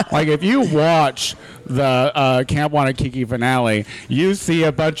 Like, if you watch the Camp Wanakiki finale, you see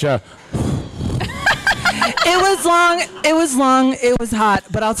a bunch of. It was long. It was hot.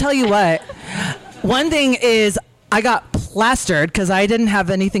 But I'll tell you what. One thing is, I got plastered because I didn't have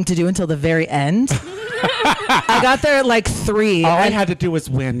anything to do until the very end. I got there at like 3. All I had to do was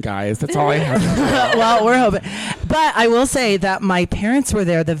win, guys. That's all I had to do. Well, we're hoping. But I will say that my parents were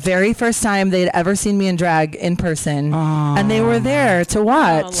there the very first time they'd ever seen me in drag in person. And they were there to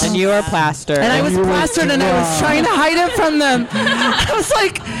watch. And you were plastered. And I was plastered and I was trying to hide it from them. I was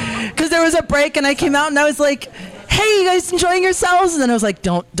like, because there was a break and I came out and I was like, "Hey, you guys enjoying yourselves?" And then I was like,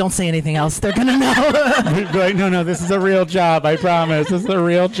 don't say anything else. They're going to know. Be like, no, this is a real job. I promise. This is a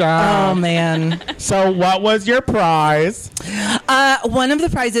real Oh, job. man. So what was your prize? One of the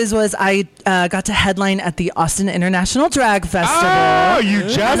prizes was I got to headline at the Austin International Drag Festival. Oh, you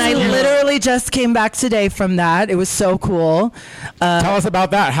just. And I literally just came back today from that. It was so cool. Tell us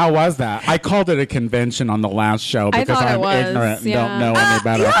about that. How was that? I called it a convention on the last show I because thought it I'm was, ignorant and yeah. don't know any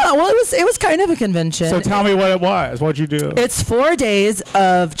better. Yeah, well, it was kind of a convention. So tell me what it was. What'd you do? It's 4 days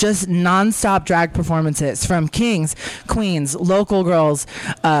of just nonstop drag performances from kings, queens, local girls,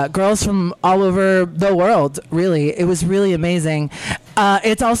 girls from all over the world, really. It was really amazing.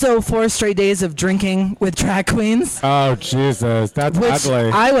 It's also 4 straight days of drinking with drag queens, Oh Jesus, that's which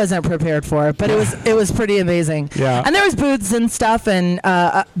ugly. I wasn't prepared for, but it was pretty amazing. Yeah. And there was booths and stuff, and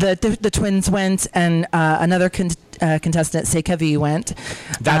the twins went, and another contestant, Seikavi, went.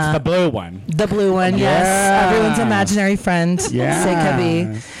 That's the blue one. The blue one, yes. Yeah. Everyone's imaginary friend, Yeah.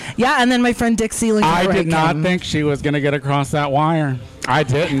 Seikavi. Yeah, and then my friend Dixie Lynn I did not think she was going to get across that wire. I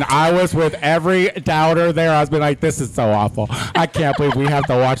didn't. I was with every doubter there. I was being like, this is so awful. I can't believe we have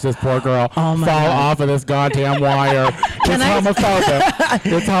to watch this poor girl fall off of this goddamn wire. It's homophobic.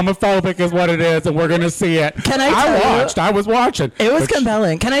 It's homophobic is what it is, and we're going to see it. I was watching. It was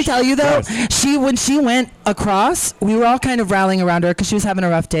compelling. Can I tell you, though? Yes. When she went across, we were all kind of rallying around her because she was having a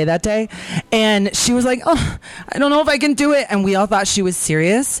rough day that day. And she was like, oh, I don't know if I can do it. And we all thought she was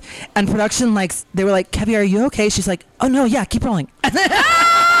serious. And production, they were like, Kevy, are you okay? She's like, oh, no, yeah, keep rolling. It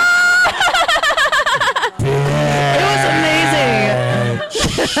was amazing.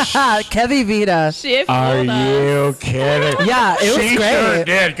 Kevy Vita. Are you kidding? Yeah, it was she great. Sure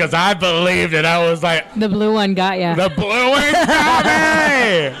did, because I believed it. I was like, The blue one got ya. the blue one got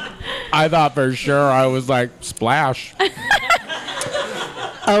me. I thought for sure I was like, splash.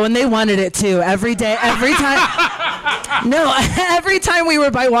 Oh, and they wanted it too. Every day, every time. No, every time we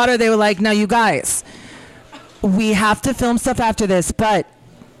were by water, they were like, no, you guys, we have to film stuff after this,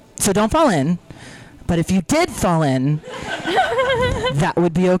 so don't fall in. But if you did fall in, that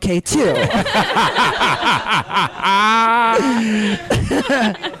would be okay too.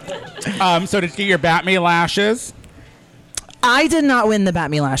 So did you get your Bat-Me lashes? I did not win the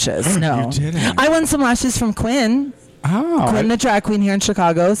Bat-Me lashes. No, You didn't? I won some lashes from Quinn. Oh. Quinn, the drag queen here in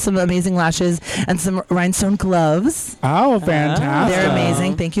Chicago. Some amazing lashes and some rhinestone gloves. Oh, fantastic. They're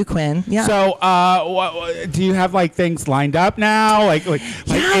amazing. Thank you, Quinn. Yeah. So, do you have things lined up now? Like,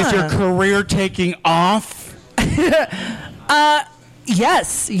 is your career taking off?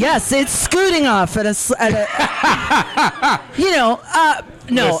 Yes, it's scooting off at a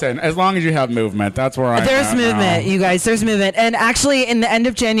no. Listen, as long as you have movement, that's where I'm There's at movement, now. you guys. There's movement. And actually, in the end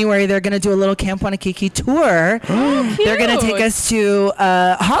of January, they're going to do a little Camp Wanakiki tour. They're going to take us to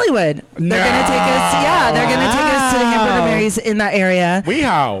Hollywood. They're going to take us. Yeah, they're going to take us to the Hamburger Marys in that area.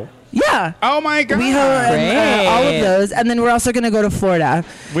 WeHo. Yeah. Oh my God. WeHo and all of those. And then we're also going to go to Florida.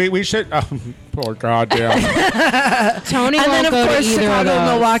 We should. Oh, poor goddamn. Tony And then, won't of go course, to either Chicago, of those.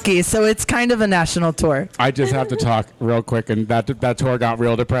 Milwaukee. So it's kind of a national tour. I just have to talk real quick, and that tour got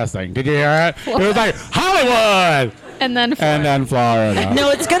real depressing. Did you hear it? It was like Hollywood, And then and then Florida. No,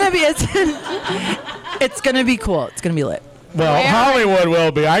 it's going to be. It's going to be cool. It's going to be lit. Well, Where? Hollywood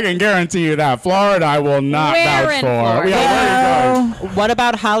will be. I can guarantee you that. Florida, I will not Where vouch in for. Florida? Yeah, where are you going? What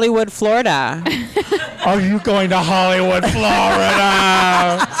about Hollywood, Florida? Are you going to Hollywood,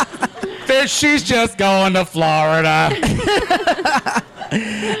 Florida? She's just going to Florida.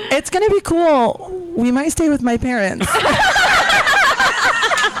 It's going to be cool. We might stay with my parents.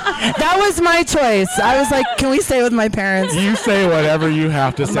 That was my choice. I was like, can we stay with my parents? You say whatever you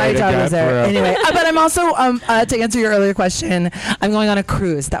have to say My to job get was there. through. Anyway, but I'm also, to answer your earlier question, I'm going on a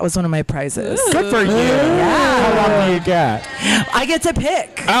cruise. That was one of my prizes. Good for you. How long do you get? I get to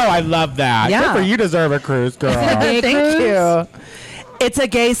pick. Oh, I love that. Yeah. Good for you. You deserve a cruise, girl. Gay Thank cruise? you. It's a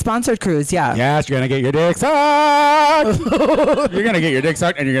gay sponsored cruise, yeah. Yes, you're going to get your dick sucked. You're going to get your dick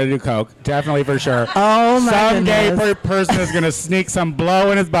sucked, and you're going to do coke. Definitely, for sure. Oh, my Some gay goodness. person is going to sneak some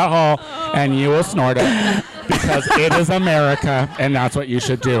blow in his butthole, and you will snort it. Because it is America, and that's what you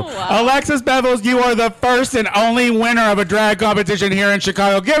should do. Alexis Bevels, you are the first and only winner of a drag competition here in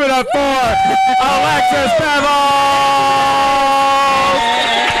Chicago. Give it up for Alexis Bevels!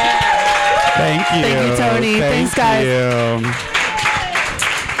 Thank you. Thank you, Tony. Thanks, guys.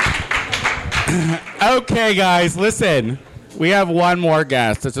 Okay, guys, listen. We have one more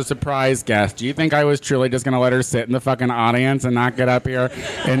guest. It's a surprise guest. Do you think I was truly just going to let her sit in the fucking audience and not get up here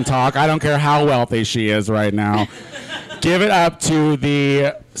and talk? I don't care how wealthy she is right now. Give it up to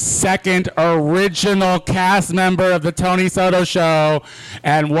the second original cast member of the Tony Soto Show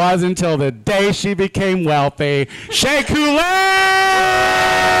and was until the day she became wealthy, Shea Coulee!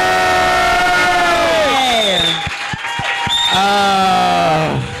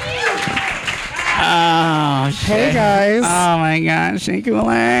 Oh, Hey guys, oh my God, Shea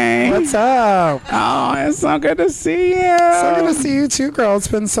Coulee. what's up? Oh, it's so good to see you. So good to see you too, girl. It's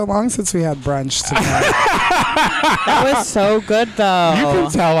been so long since we had brunch together. That was so good, though. You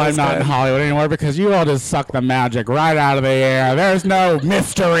can tell I'm not in Hollywood anymore because you all just suck the magic right out of the air. There's no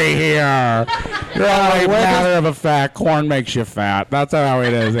mystery here. You're all a matter of a fact. Corn makes you fat. That's how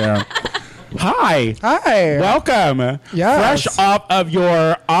it is here. Hi. Hi. Welcome. Yes. Fresh off of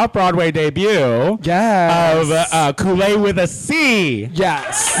your off-Broadway debut Yes. of Coulee with a C.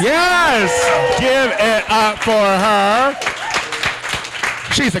 Yes. Yes. Give it up for her.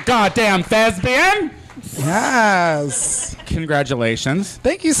 She's a goddamn thespian. Yes. Congratulations.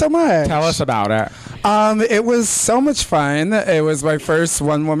 Thank you so much. Tell us about it. It was so much fun. It was my first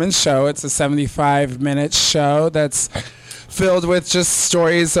one-woman show. It's a 75-minute show that's filled with just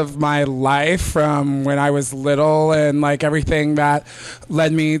stories of my life from when I was little and like everything that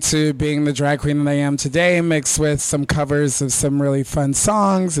led me to being the drag queen that I am today, mixed with some covers of some really fun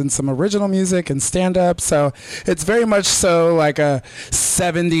songs and some original music and stand-up. So it's very much so like a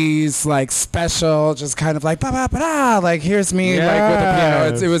 70s like special, just kind of like ba-ba-ba-da, like here's me like with the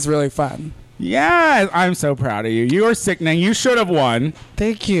piano. It was really fun. Yeah, I'm so proud of you. You are sickening. You should have won.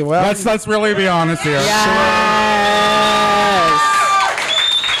 Thank you. Well, Let's really be honest here.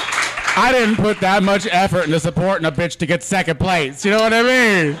 I didn't put that much effort into supporting a bitch to get second place. You know what I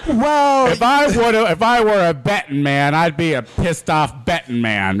mean? well, If I were a betting man, I'd be a pissed off betting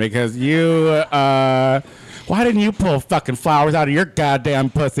man because you. Why didn't you pull fucking flowers out of your goddamn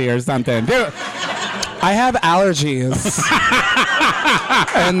pussy or something, dude? I have allergies,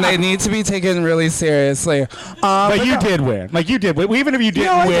 and they need to be taken really seriously. But you did win. Like, you did win. Even if you didn't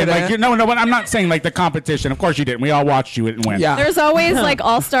I win. didn't. No, I'm not saying, like, the competition. Of course you didn't. We all watched you didn't win. Yeah. There's always like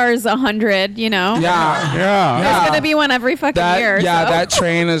All Stars 100, you know? Yeah. Yeah. There's going to be one every fucking year. Yeah, so. that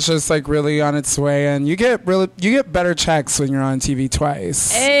train is just like really on its way, and you get better checks when you're on TV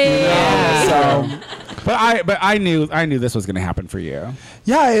twice. Hey. So But I knew this was going to happen for you.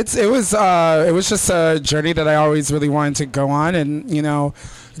 yeah, it was just a journey that I always really wanted to go on, and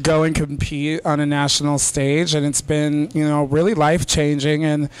go and compete on a national stage, and it's been really life changing,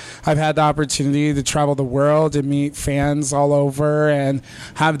 and I've had the opportunity to travel the world and meet fans all over and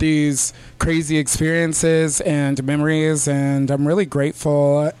have these crazy experiences and memories, and I'm really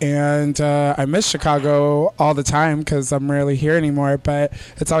grateful, and I miss Chicago all the time because I'm rarely here anymore, but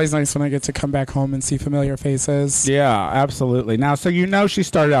it's always nice when I get to come back home and see familiar faces. Yeah, absolutely. Now, so she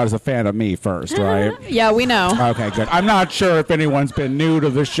started out as a fan of me first, right? Yeah, we know. Okay, good. I'm not sure if anyone's been new to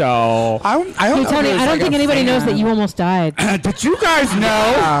the show. I don't Hey, know Tony, if I don't there's, think like, a anybody knows fan. that you almost died. Did you guys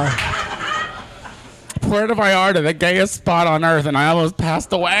know? Puerto Vallarta, the gayest spot on earth, and I almost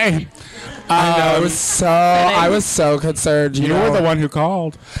passed away. I know, I was so concerned. You were the one who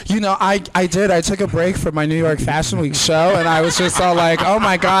called. I did. I took a break from my New York Fashion Week show, and I was just all like, oh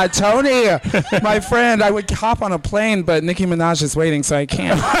my God, Tony, my friend. I would hop on a plane, but Nicki Minaj is waiting, so I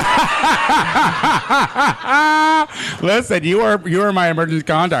can't. Listen, you were my emergency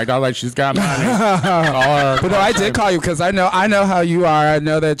contact. I was like, she's got money. But no, I did call you because I know how you are. I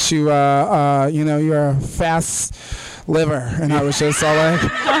know that you're a fast liver, and I was just all like,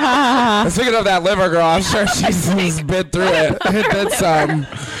 speaking of that liver girl, I'm sure she's been through it. Did some.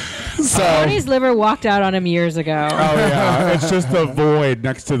 So Tony's liver walked out on him years ago. Oh yeah, it's just the void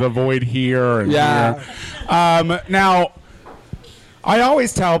next to the void here and here. Now, I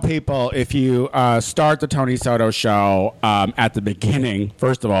always tell people if you start the Tony Soto show at the beginning,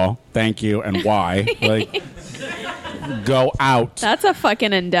 first of all, thank you and why. Like, go out. That's a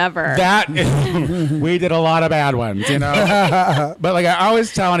fucking endeavor. We did a lot of bad ones, But like I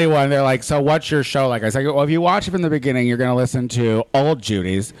always tell anyone, they're like, "So what's your show like?" I say, "Well, if you watch it from the beginning, you're going to listen to old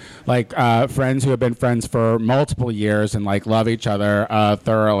Judies, like friends who have been friends for multiple years and like love each other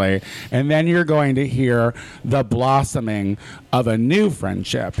thoroughly, and then you're going to hear the blossoming of a new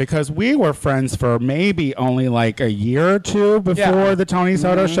friendship because we were friends for maybe only like a year or two before the Tony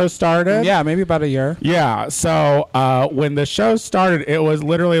Soto show started. yeah, maybe about a year. Yeah, so when the show started, it was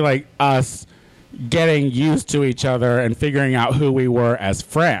literally like us getting used to each other and figuring out who we were as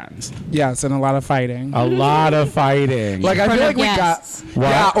friends. Yes, and a lot of fighting. A lot of fighting. Like I feel like we guests. got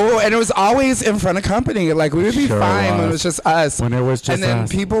yeah. Oh, and it was always in front of company. Like we would be Sure fine when it was. was just us. When it was just and then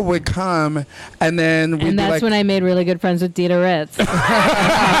us. people would come, and then we'd And be that's like, when I made really good friends with Dita Ritz. we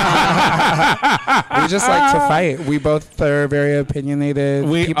just like to fight. We both are very opinionated.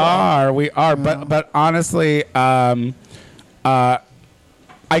 we people. are. But honestly,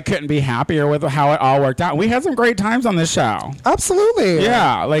 I couldn't be happier with how it all worked out. We had some great times on this show. Absolutely.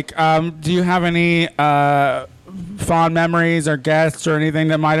 Yeah, like, do you have any fond memories or guests or anything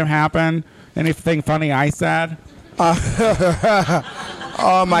that might have happened? Anything funny I said?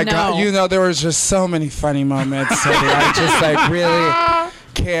 Oh my No. God! There was just so many funny moments. Sadie. I just like really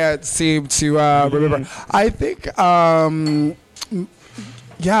can't seem to remember. I think.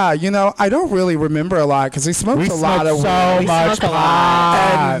 Yeah, I don't really remember a lot because we smoked a lot of so weed. much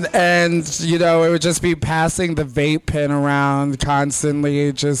pot. And it would just be passing the vape pen around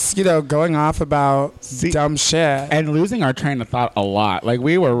constantly, just going off about dumb shit. And losing our train of thought a lot. Like,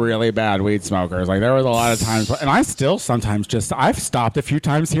 we were really bad weed smokers. Like, there was a lot of times, and I still sometimes I've stopped a few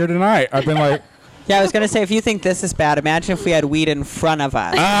times here tonight. I've been like, Yeah, I was going to say, if you think this is bad, imagine if we had weed in front of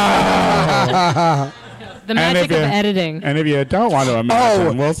us. The magic of editing. And if you don't want to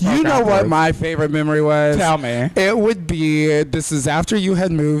imagine, we'll smoke you know what afterwards. my favorite memory was? Tell me. It would be, this is after you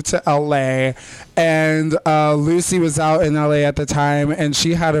had moved to LA, and Lucy was out in LA at the time, and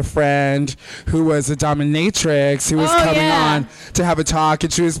she had a friend who was a dominatrix who was coming on to have a talk,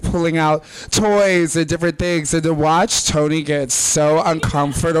 and she was pulling out toys and different things, and to watch Tony get so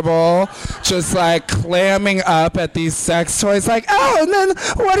uncomfortable, just like clamming up at these sex toys, like, oh, and then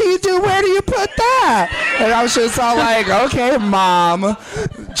what do you do? Where do you put that? And I was just all like, okay, mom.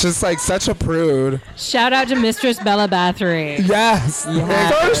 Just like such a prude. Shout out to Mistress Bella Bathory. Yes.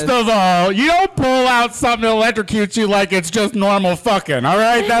 First of all, you don't pull out something that electrocutes you like it's just normal fucking, all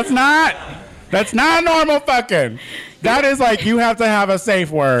right? That's not normal fucking. That is like you have to have a safe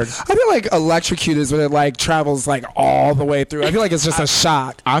word. I feel like electrocute is when it like travels like all the way through. I feel like it's just a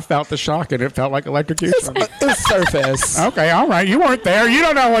shock. I felt the shock and it felt like electrocution. It's surface. Okay, all right. You weren't there. You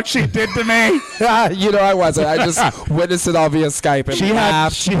don't know what she did to me. You know I wasn't. I just witnessed it all via Skype and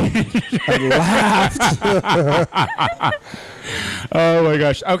laughed. And laughed. Oh my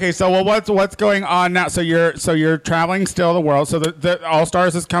gosh. Okay, so well, what's going on now? So you're traveling still the world. So the All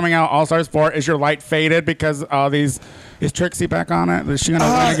Stars is coming out. All Stars 4. Is your light faded because is Trixie back on it? Is she gonna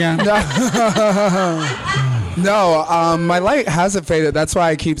win again? No, my light hasn't faded. That's why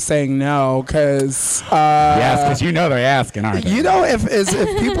I keep saying no, because yes, because you know they're asking, aren't they? You know, if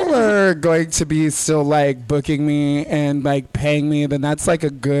people are going to be still like booking me and like paying me, then that's like a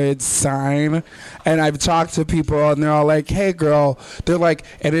good sign. And I've talked to people, and they're all like, "Hey, girl," they're like,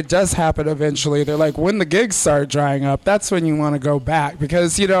 and it does happen eventually. They're like, when the gigs start drying up, that's when you want to go back,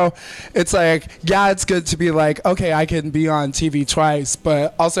 because you know, it's like, yeah, it's good to be like, okay, I can be on TV twice,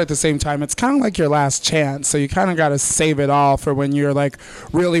 but also at the same time, it's kind of like your last chance. So you kind of got to save it all for when you're like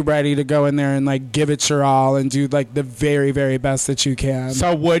really ready to go in there and like give it your all and do like the very, very best that you can.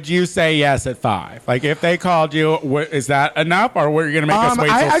 So would you say yes at 5? Like if they called you, is that enough, or were you going to make us wait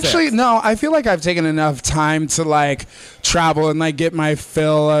till 6? No, I feel like I've taken enough time to like travel and like get my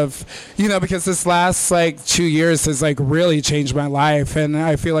fill of, you know, because this last like 2 years has like really changed my life, and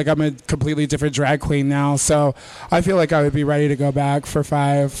I feel like I'm a completely different drag queen now. So I feel like I would be ready to go back for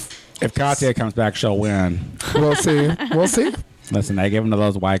 5. If Katya comes back, she'll win. We'll see. We'll see. Listen, they give them to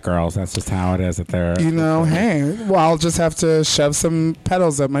those white girls. That's just how it is. That they're, you know, hey, well, I'll just have to shove some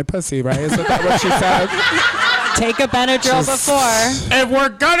petals up my pussy, right? Isn't that what she said? Take a Benadryl before. If we're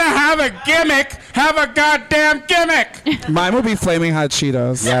gonna have a gimmick, have a goddamn gimmick. Mine will be flaming hot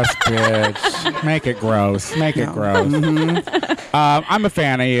Cheetos. Yes, bitch. Make it gross. Make it gross. Mm-hmm. I'm a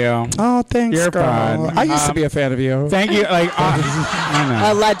fan of you. Oh, thanks, You're girl. fun. I used to be a fan of you. Thank you. Like, I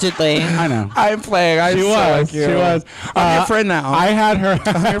know. Allegedly. I know. I'm playing. She was. She was. I'm your friend now. I had her.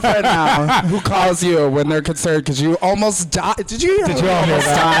 I'm your friend now. Who calls you when they're concerned because you almost died? Did you all know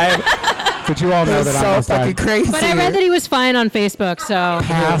that? Did you all know that I almost so fucking died? crazy. But I read that he was fine on Facebook, so.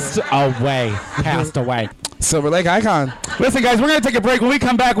 Passed away. Silver Lake Icon. Listen, guys, we're going to take a break. When we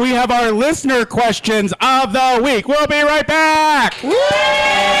come back, we have our listener questions of the week. We'll be right back.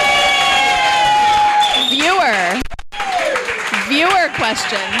 Viewer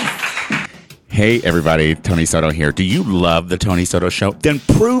questions. Hey everybody, Tony Soto here. Do you love the Tony Soto Show? Then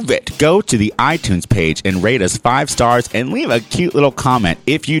prove it. Go to the iTunes page and rate us 5 stars and leave a cute little comment.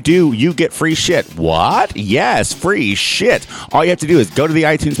 If you do, you get free shit. What? Yes, free shit. All you have to do is go to the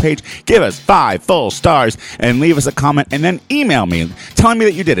iTunes page, give us 5 full stars, and leave us a comment, and then email me telling me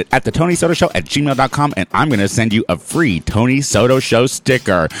that you did it at thetonysotoshow@gmail.com, and I'm going to send you a free Tony Soto Show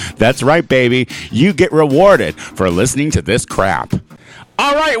sticker. That's right, baby. You get rewarded for listening to this crap.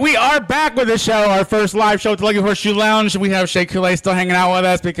 All right, we are back with the show, our first live show at the Lucky Horseshoe Lounge. We have Shea Coulee still hanging out with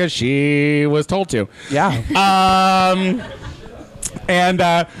us because she was told to. Yeah.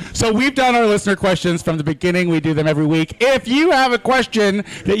 So we've done our listener questions from the beginning. We do them every week. If you have a question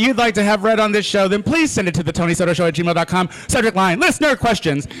that you'd like to have read on this show, then please send it to thetonysotoshow@gmail.com. Subject line, listener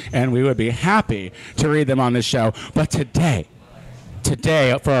questions, and we would be happy to read them on this show. But today,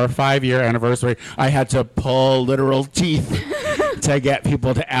 for our 5-year anniversary, I had to pull literal teeth to get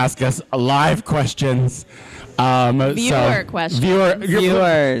people to ask us live questions. Viewer questions.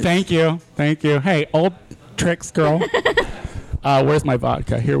 Viewers. Thank you. Hey, old tricks girl. Where's my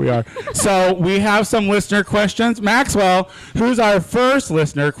vodka? Here we are. So we have some listener questions. Maxwell, who's our first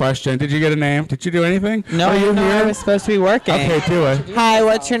listener question? Did you get a name? Did you do anything? No, Are you I here? was supposed to be working. Okay, do it. Hi,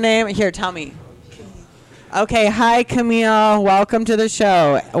 what's your name? Here, tell me. Okay, hi, Camille. Welcome to the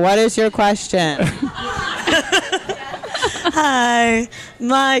show. What is your question? Hi.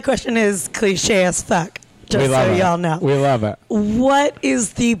 My question is cliche as fuck. Just We love so it. y'all know. We love it. What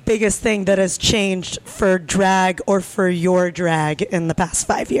is the biggest thing that has changed for drag or for your drag in the past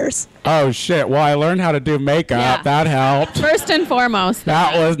 5 years? Oh shit! Well, I learned how to do makeup. Yeah. That helped. First and foremost.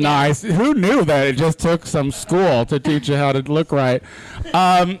 That was nice. Who knew that it just took some school to teach you how to look right?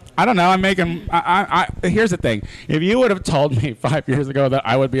 I don't know. I'm making. Here's the thing. If you would have told me 5 years ago that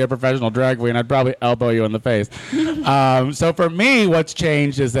I would be a professional drag queen, I'd probably elbow you in the face. So for me, what's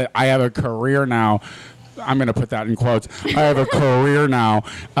changed is that I have a career now. I'm going to put that in quotes. I have a career now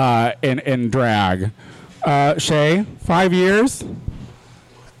in drag. Shay, 5 years.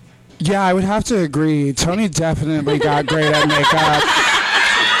 Yeah, I would have to agree. Tony definitely got great at makeup.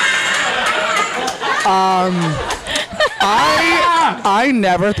 I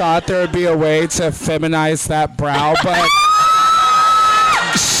never thought there would be a way to feminize that brow, but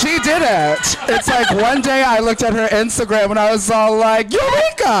she did it. It's like one day I looked at her Instagram and I was all like,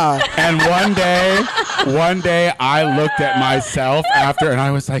 Eureka! And one day I looked at myself after and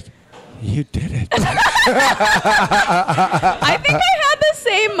I was like, you did it. I think I had the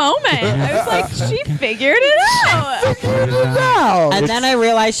same moment. I was like, she figured it out. And then I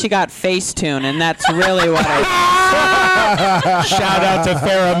realized she got Facetune, and that's really what I Shout out to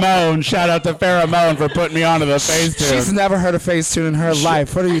Pheromone. Shout out to Pheromone for putting me onto the Facetune. She's never heard of Facetune in her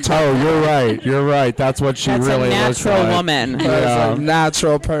life. What are you talking Oh, you're right. You're right. That's what she That's really a looks natural like. woman. That's Yeah. a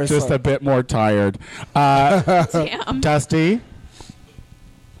natural person. Just a bit more tired. Damn. Dusty?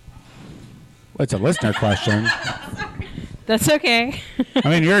 It's a listener question. That's okay. I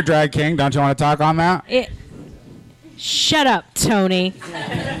mean, you're a drag king. Don't you want to talk on that? Shut up, Tony.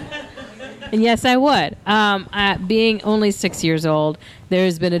 And yes, I would. Being only 6 years old,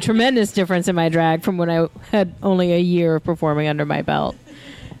 there's been a tremendous difference in my drag from when I had only a year of performing under my belt.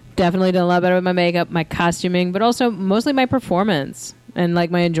 Definitely done a lot better with my makeup, my costuming, but also mostly my performance and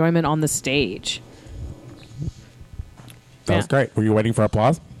like my enjoyment on the stage. That was great. Were you waiting for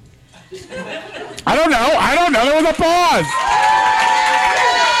applause? I don't know. There was applause.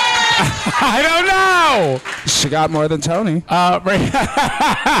 I don't know. She got more than Tony.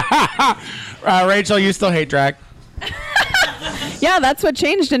 Rachel, you still hate drag? Yeah, that's what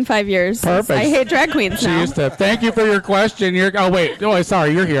changed in 5 years. Perfect. I hate drag queens She now. used to. Thank you for your question.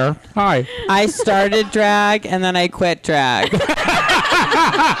 Sorry, you're here. Hi. I started drag, and then I quit drag.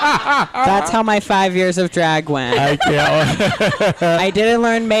 That's how my 5 years of drag went. I can't. I didn't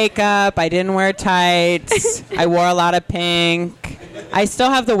learn makeup. I didn't wear tights. I wore a lot of pink. I still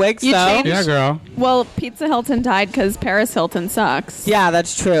have the wigs, You though. changed- Yeah, girl. Well, Pizza Hilton died because Paris Hilton sucks. Yeah,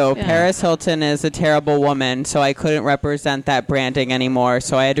 that's true. Yeah. Paris Hilton is a terrible woman, so I couldn't represent that branding anymore,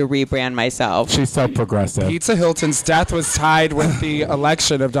 so I had to rebrand myself. She's so progressive. Pizza Hilton's death was tied with the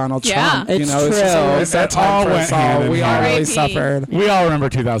election of Donald Yeah. Trump. It's It's just true. always that It all time for went us hand all. in We all hand. really R.I.P. suffered. We all remember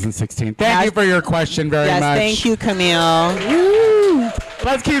 2016. Thank you for your question very Yes, much. thank you, Camille.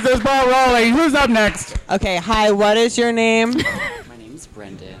 Let's keep this ball rolling. Who's up next? Okay, hi, what is your name? My name's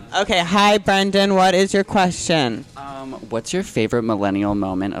Brendan. Okay, hi, Brendan. What is your question? What's your favorite millennial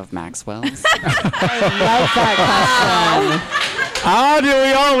moment of Maxwell's? Love that question. Do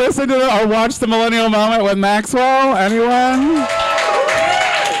we all listen to or watch the Millennial Moment with Maxwell? Anyone?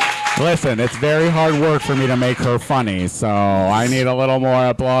 Listen, it's very hard work for me to make her funny, so I need a little more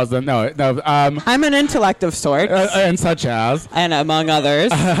applause than no. I'm an intellect of sorts, and such as, and among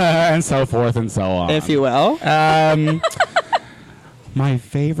others, and so forth and so on, if you will. My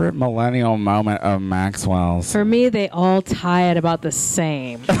favorite millennial moment of Maxwell's. For me, they all tie at about the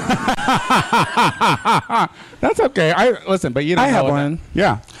same. That's okay. Listen, but you don't I know have what one.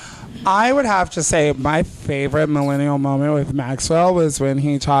 Yeah. I would have to say my favorite millennial moment with Maxwell was when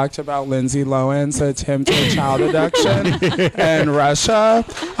he talked about Lindsay Lohan's attempt at child abduction in Russia.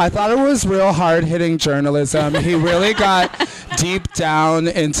 I thought it was real hard-hitting journalism. He really got deep down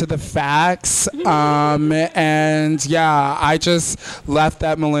into the facts. And yeah, I just left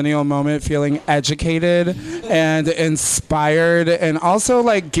that millennial moment feeling educated and inspired and also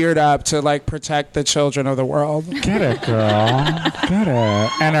like geared up to like protect the children of the world. Get it, girl. Get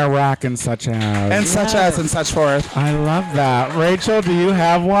it. And Iraq and such as. And such as and such forth. I love that. Rachel, do you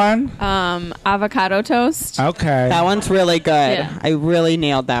have one? Avocado toast. Okay. That one's really good. Yeah. I really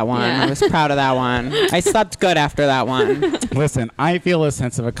nailed that one. Yeah. I was proud of that one. I slept good after that one. Listen, I feel a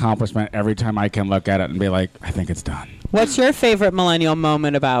sense of accomplishment every time I can look at it and be like, I think it's done. What's your favorite millennial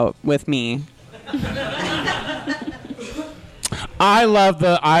moment about with me?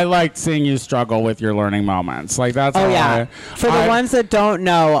 I like seeing you struggle with your learning moments. Like that's Oh how yeah. For the ones that don't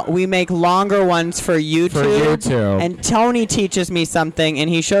know, we make longer ones for YouTube. For YouTube. And Tony teaches me something, and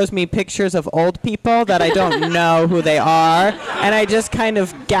he shows me pictures of old people that I don't know who they are, and I just kind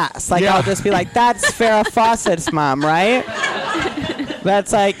of guess. Like I'll just be like, "That's Farrah Fawcett's mom, right?"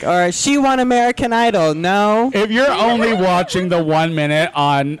 That's like, or she won American Idol. No. If you're only watching the 1 minute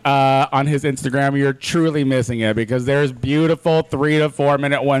on his Instagram, you're truly missing it because there's beautiful 3 to 4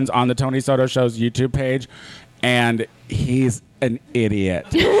 minute ones on the Tony Soto Show's YouTube page, and he's an idiot.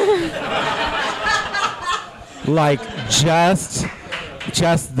 Like just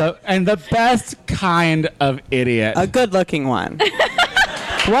the best kind of idiot. A good-looking one.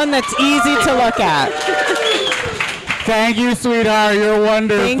 One that's easy to look at. Thank you, sweetheart. You're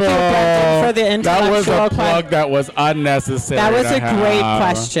wonderful. Thank you, Brendan, for the intellectual That was a plug question. that was unnecessary. That was to a great have.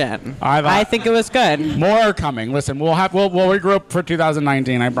 question. I think it was good. More are coming. Listen, we'll regroup for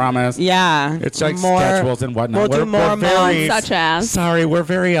 2019. I promise. Yeah, it's like more- schedules and whatnot. we'll do more very, such as. Sorry, we're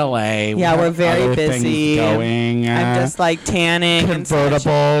very LA. Yeah, we're very other busy. Things going. I'm just like tanning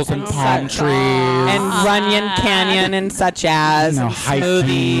convertibles and palm trees and Runyon Canyon and such as and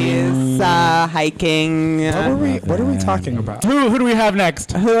smoothies, hiking. What are we talking about? Who do we have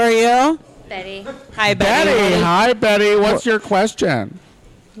next? Who are you? Betty. Hi, Betty. Betty. Hi, Betty. What's your question?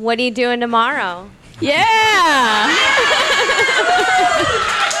 What are you doing tomorrow? Yeah.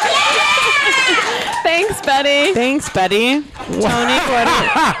 Thanks, Betty. Thanks, Betty. Tony,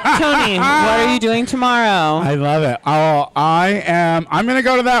 what are you doing tomorrow? I love it. Oh, I'm going to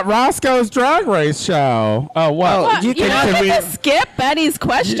go to that Roscoe's Drag Race show. Oh, what? What? You don't get to skip Betty's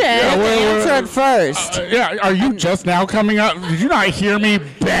question. Answer it first. Yeah, are you just now coming up? Did you not hear me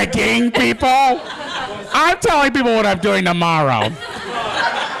begging people? I'm telling people what I'm doing tomorrow.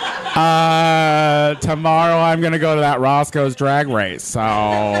 Tomorrow I'm going to go to that Roscoe's Drag Race. So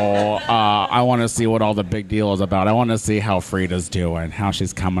I want to see what all the big deal is about. I want to see how Frida's doing, how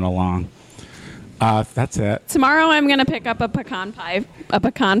she's coming along. That's it. Tomorrow I'm going to pick up a pecan pie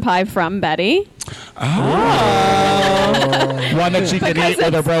from Betty. One that she can Because eat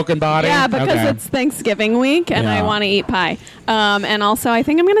with her it's- broken body? Yeah, because Okay. it's Thanksgiving week and I Yeah. want to eat pie. And also I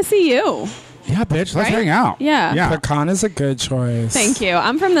think I'm going to see you. Yeah, bitch, let's Right? hang out. Yeah. Pecan is a good choice. Thank you.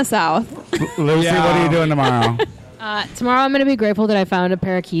 I'm from the South. Lucy, what are you doing tomorrow? Tomorrow I'm going to be grateful that I found a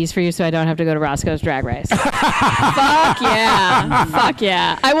pair of keys for you so I don't have to go to Roscoe's Drag Race. Fuck yeah. Fuck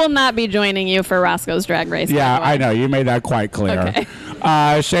yeah. I will not be joining you for Roscoe's Drag Race. Yeah, I know. You made that quite clear. Okay.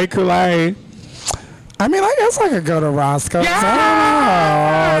 Shea Coulee. I mean, I guess I could go to Roscoe's. Yes!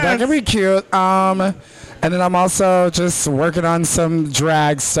 Oh, that could be cute. And then I'm also just working on some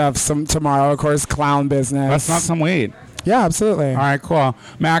drag stuff tomorrow. Of course, clown business. Let's not some weed. Yeah, absolutely. All right, cool.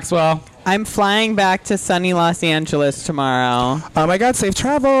 Maxwell. I'm flying back to sunny Los Angeles tomorrow. Oh my God, safe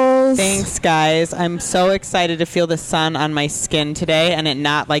travels. Thanks, guys. I'm so excited to feel the sun on my skin today and it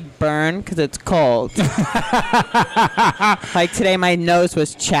not like burn because it's cold. Like today, my nose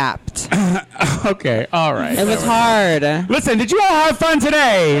was chapped. Okay, all right. It was hard. Listen, did you all have fun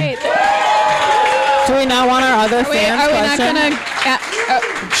today? Do we not want our other fans? Are we not question? going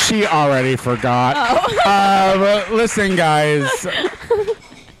to... She already forgot. Listen, guys.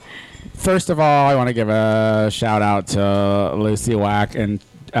 First of all, I want to give a shout out to Lucy Wack and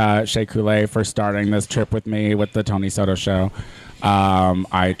Shea Coulee for starting this trip with me with the Tony Soto Show.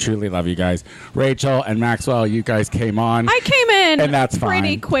 I truly love you guys. Rachel and Maxwell, you guys came on. I came in and that's pretty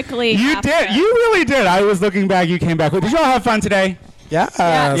fine. quickly. You after. did. You really did. I was looking back. You came back. Did you all have fun today? Yeah.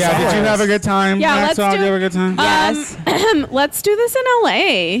 Yeah. Did you have a good time? Yeah, Maxwell, let's did do you have a good time? Yes. Let's do this in LA.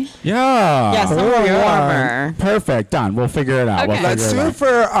 Yeah. Yeah, somewhere yeah. warmer. Perfect. Done. We'll figure it out. Okay. We'll Let's figure do it it out.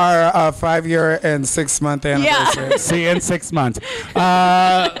 for our 5-year and 6-month anniversary. See you in 6 months.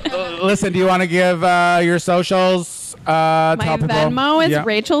 Listen, do you want to give your socials? My Tell people? Venmo is Yeah.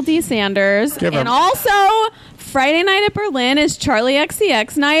 Rachel D. Sanders. Give her- And also, Friday night at Berlin is Charlie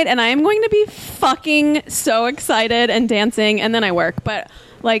XCX night, and I am going to be fucking so excited and dancing, and then I work. But,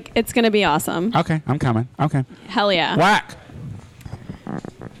 like, it's going to be awesome. Okay, I'm coming. Okay. Hell yeah. Whack.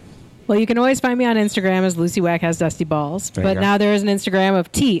 Well, you can always find me on Instagram as Lucy Wack Has Dusty Balls. There you But go. now there is an Instagram of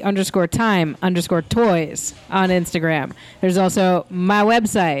T_time_toys on Instagram. There's also my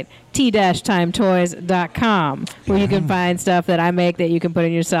website, t-timetoys.com, where you can find stuff that I make that you can put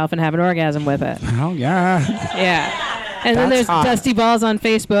in yourself and have an orgasm with it. Oh, yeah. Yeah. And then That's there's hot. Dusty Balls on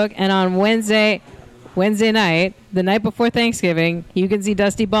Facebook, and on Wednesday night, the night before Thanksgiving, you can see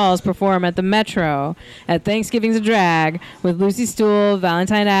Dusty Balls perform at the Metro at Thanksgiving's a Drag with Lucy Stool,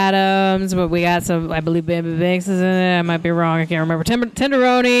 Valentine Adams, but we got some, I believe Bambi Banks is in it. I might be wrong. I can't remember.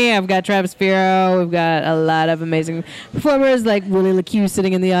 Tenderoni. I've got Travis Spiro. We've got a lot of amazing performers like Willie LeCue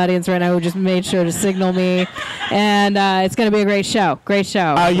sitting in the audience right now who just made sure to signal me. And it's going to be a great show. Great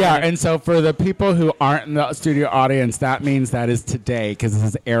show. Yeah, and so for the people who aren't in the studio audience, that means that is today because this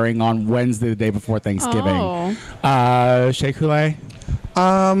is airing on Wednesday, the day before Thanksgiving. Shea Coulee?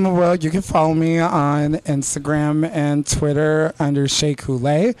 Well, you can follow me on Instagram and Twitter under Shea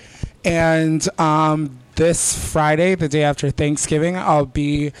Coulee. And this Friday, the day after Thanksgiving, I'll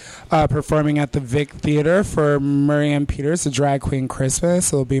be performing at the Vic Theater for Marianne Peters, the Drag Queen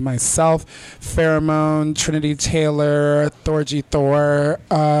Christmas. It'll be myself, Pheromone, Trinity Taylor, Thorgy Thor,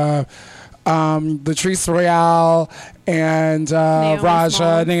 Latrice Royale, and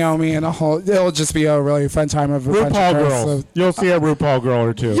Raja, Naomi, and a whole. It'll just be a really fun time of a bunch RuPaul of girls. So, You'll see a RuPaul girl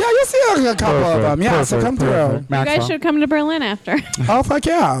or two. yeah, you'll see a couple of them. Yeah, so come through. You guys should come to Berlin after. Oh, fuck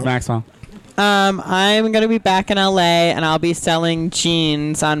yeah. Maxwell. I'm going to be back in LA, and I'll be selling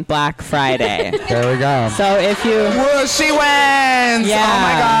jeans on Black Friday. There we go. So if you... Whoa, she wins! Yeah. Oh,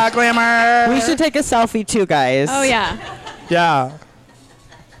 my God, glamour! We should take a selfie, too, guys. Oh, yeah. Yeah.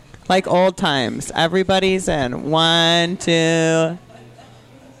 Like old times. Everybody's in. 1, 2...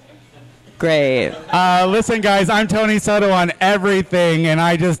 Great. Listen, guys, I'm Tony Soto on everything, and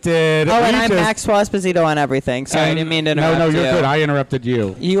I just did... Oh, and I'm Maxwell Esposito on everything. Sorry, I didn't mean to interrupt you. No, you're good. I interrupted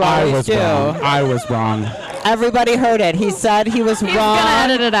you. You always do. I was wrong. Everybody heard it. He said he was wrong. He's going to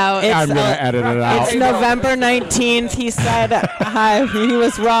edit it out. I'm going to edit it out. It's November 19th. He said he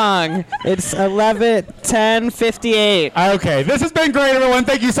was wrong. It's 11:10:58. Okay, this has been great, everyone.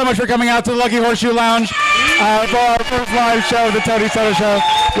 Thank you so much for coming out to the Lucky Horseshoe Lounge for our first live show, the Tony Soto Show.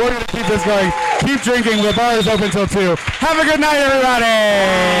 We're going to keep this going. Keep drinking. The bar is open till 2. Have a good night, everybody.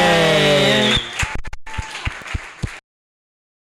 Bye.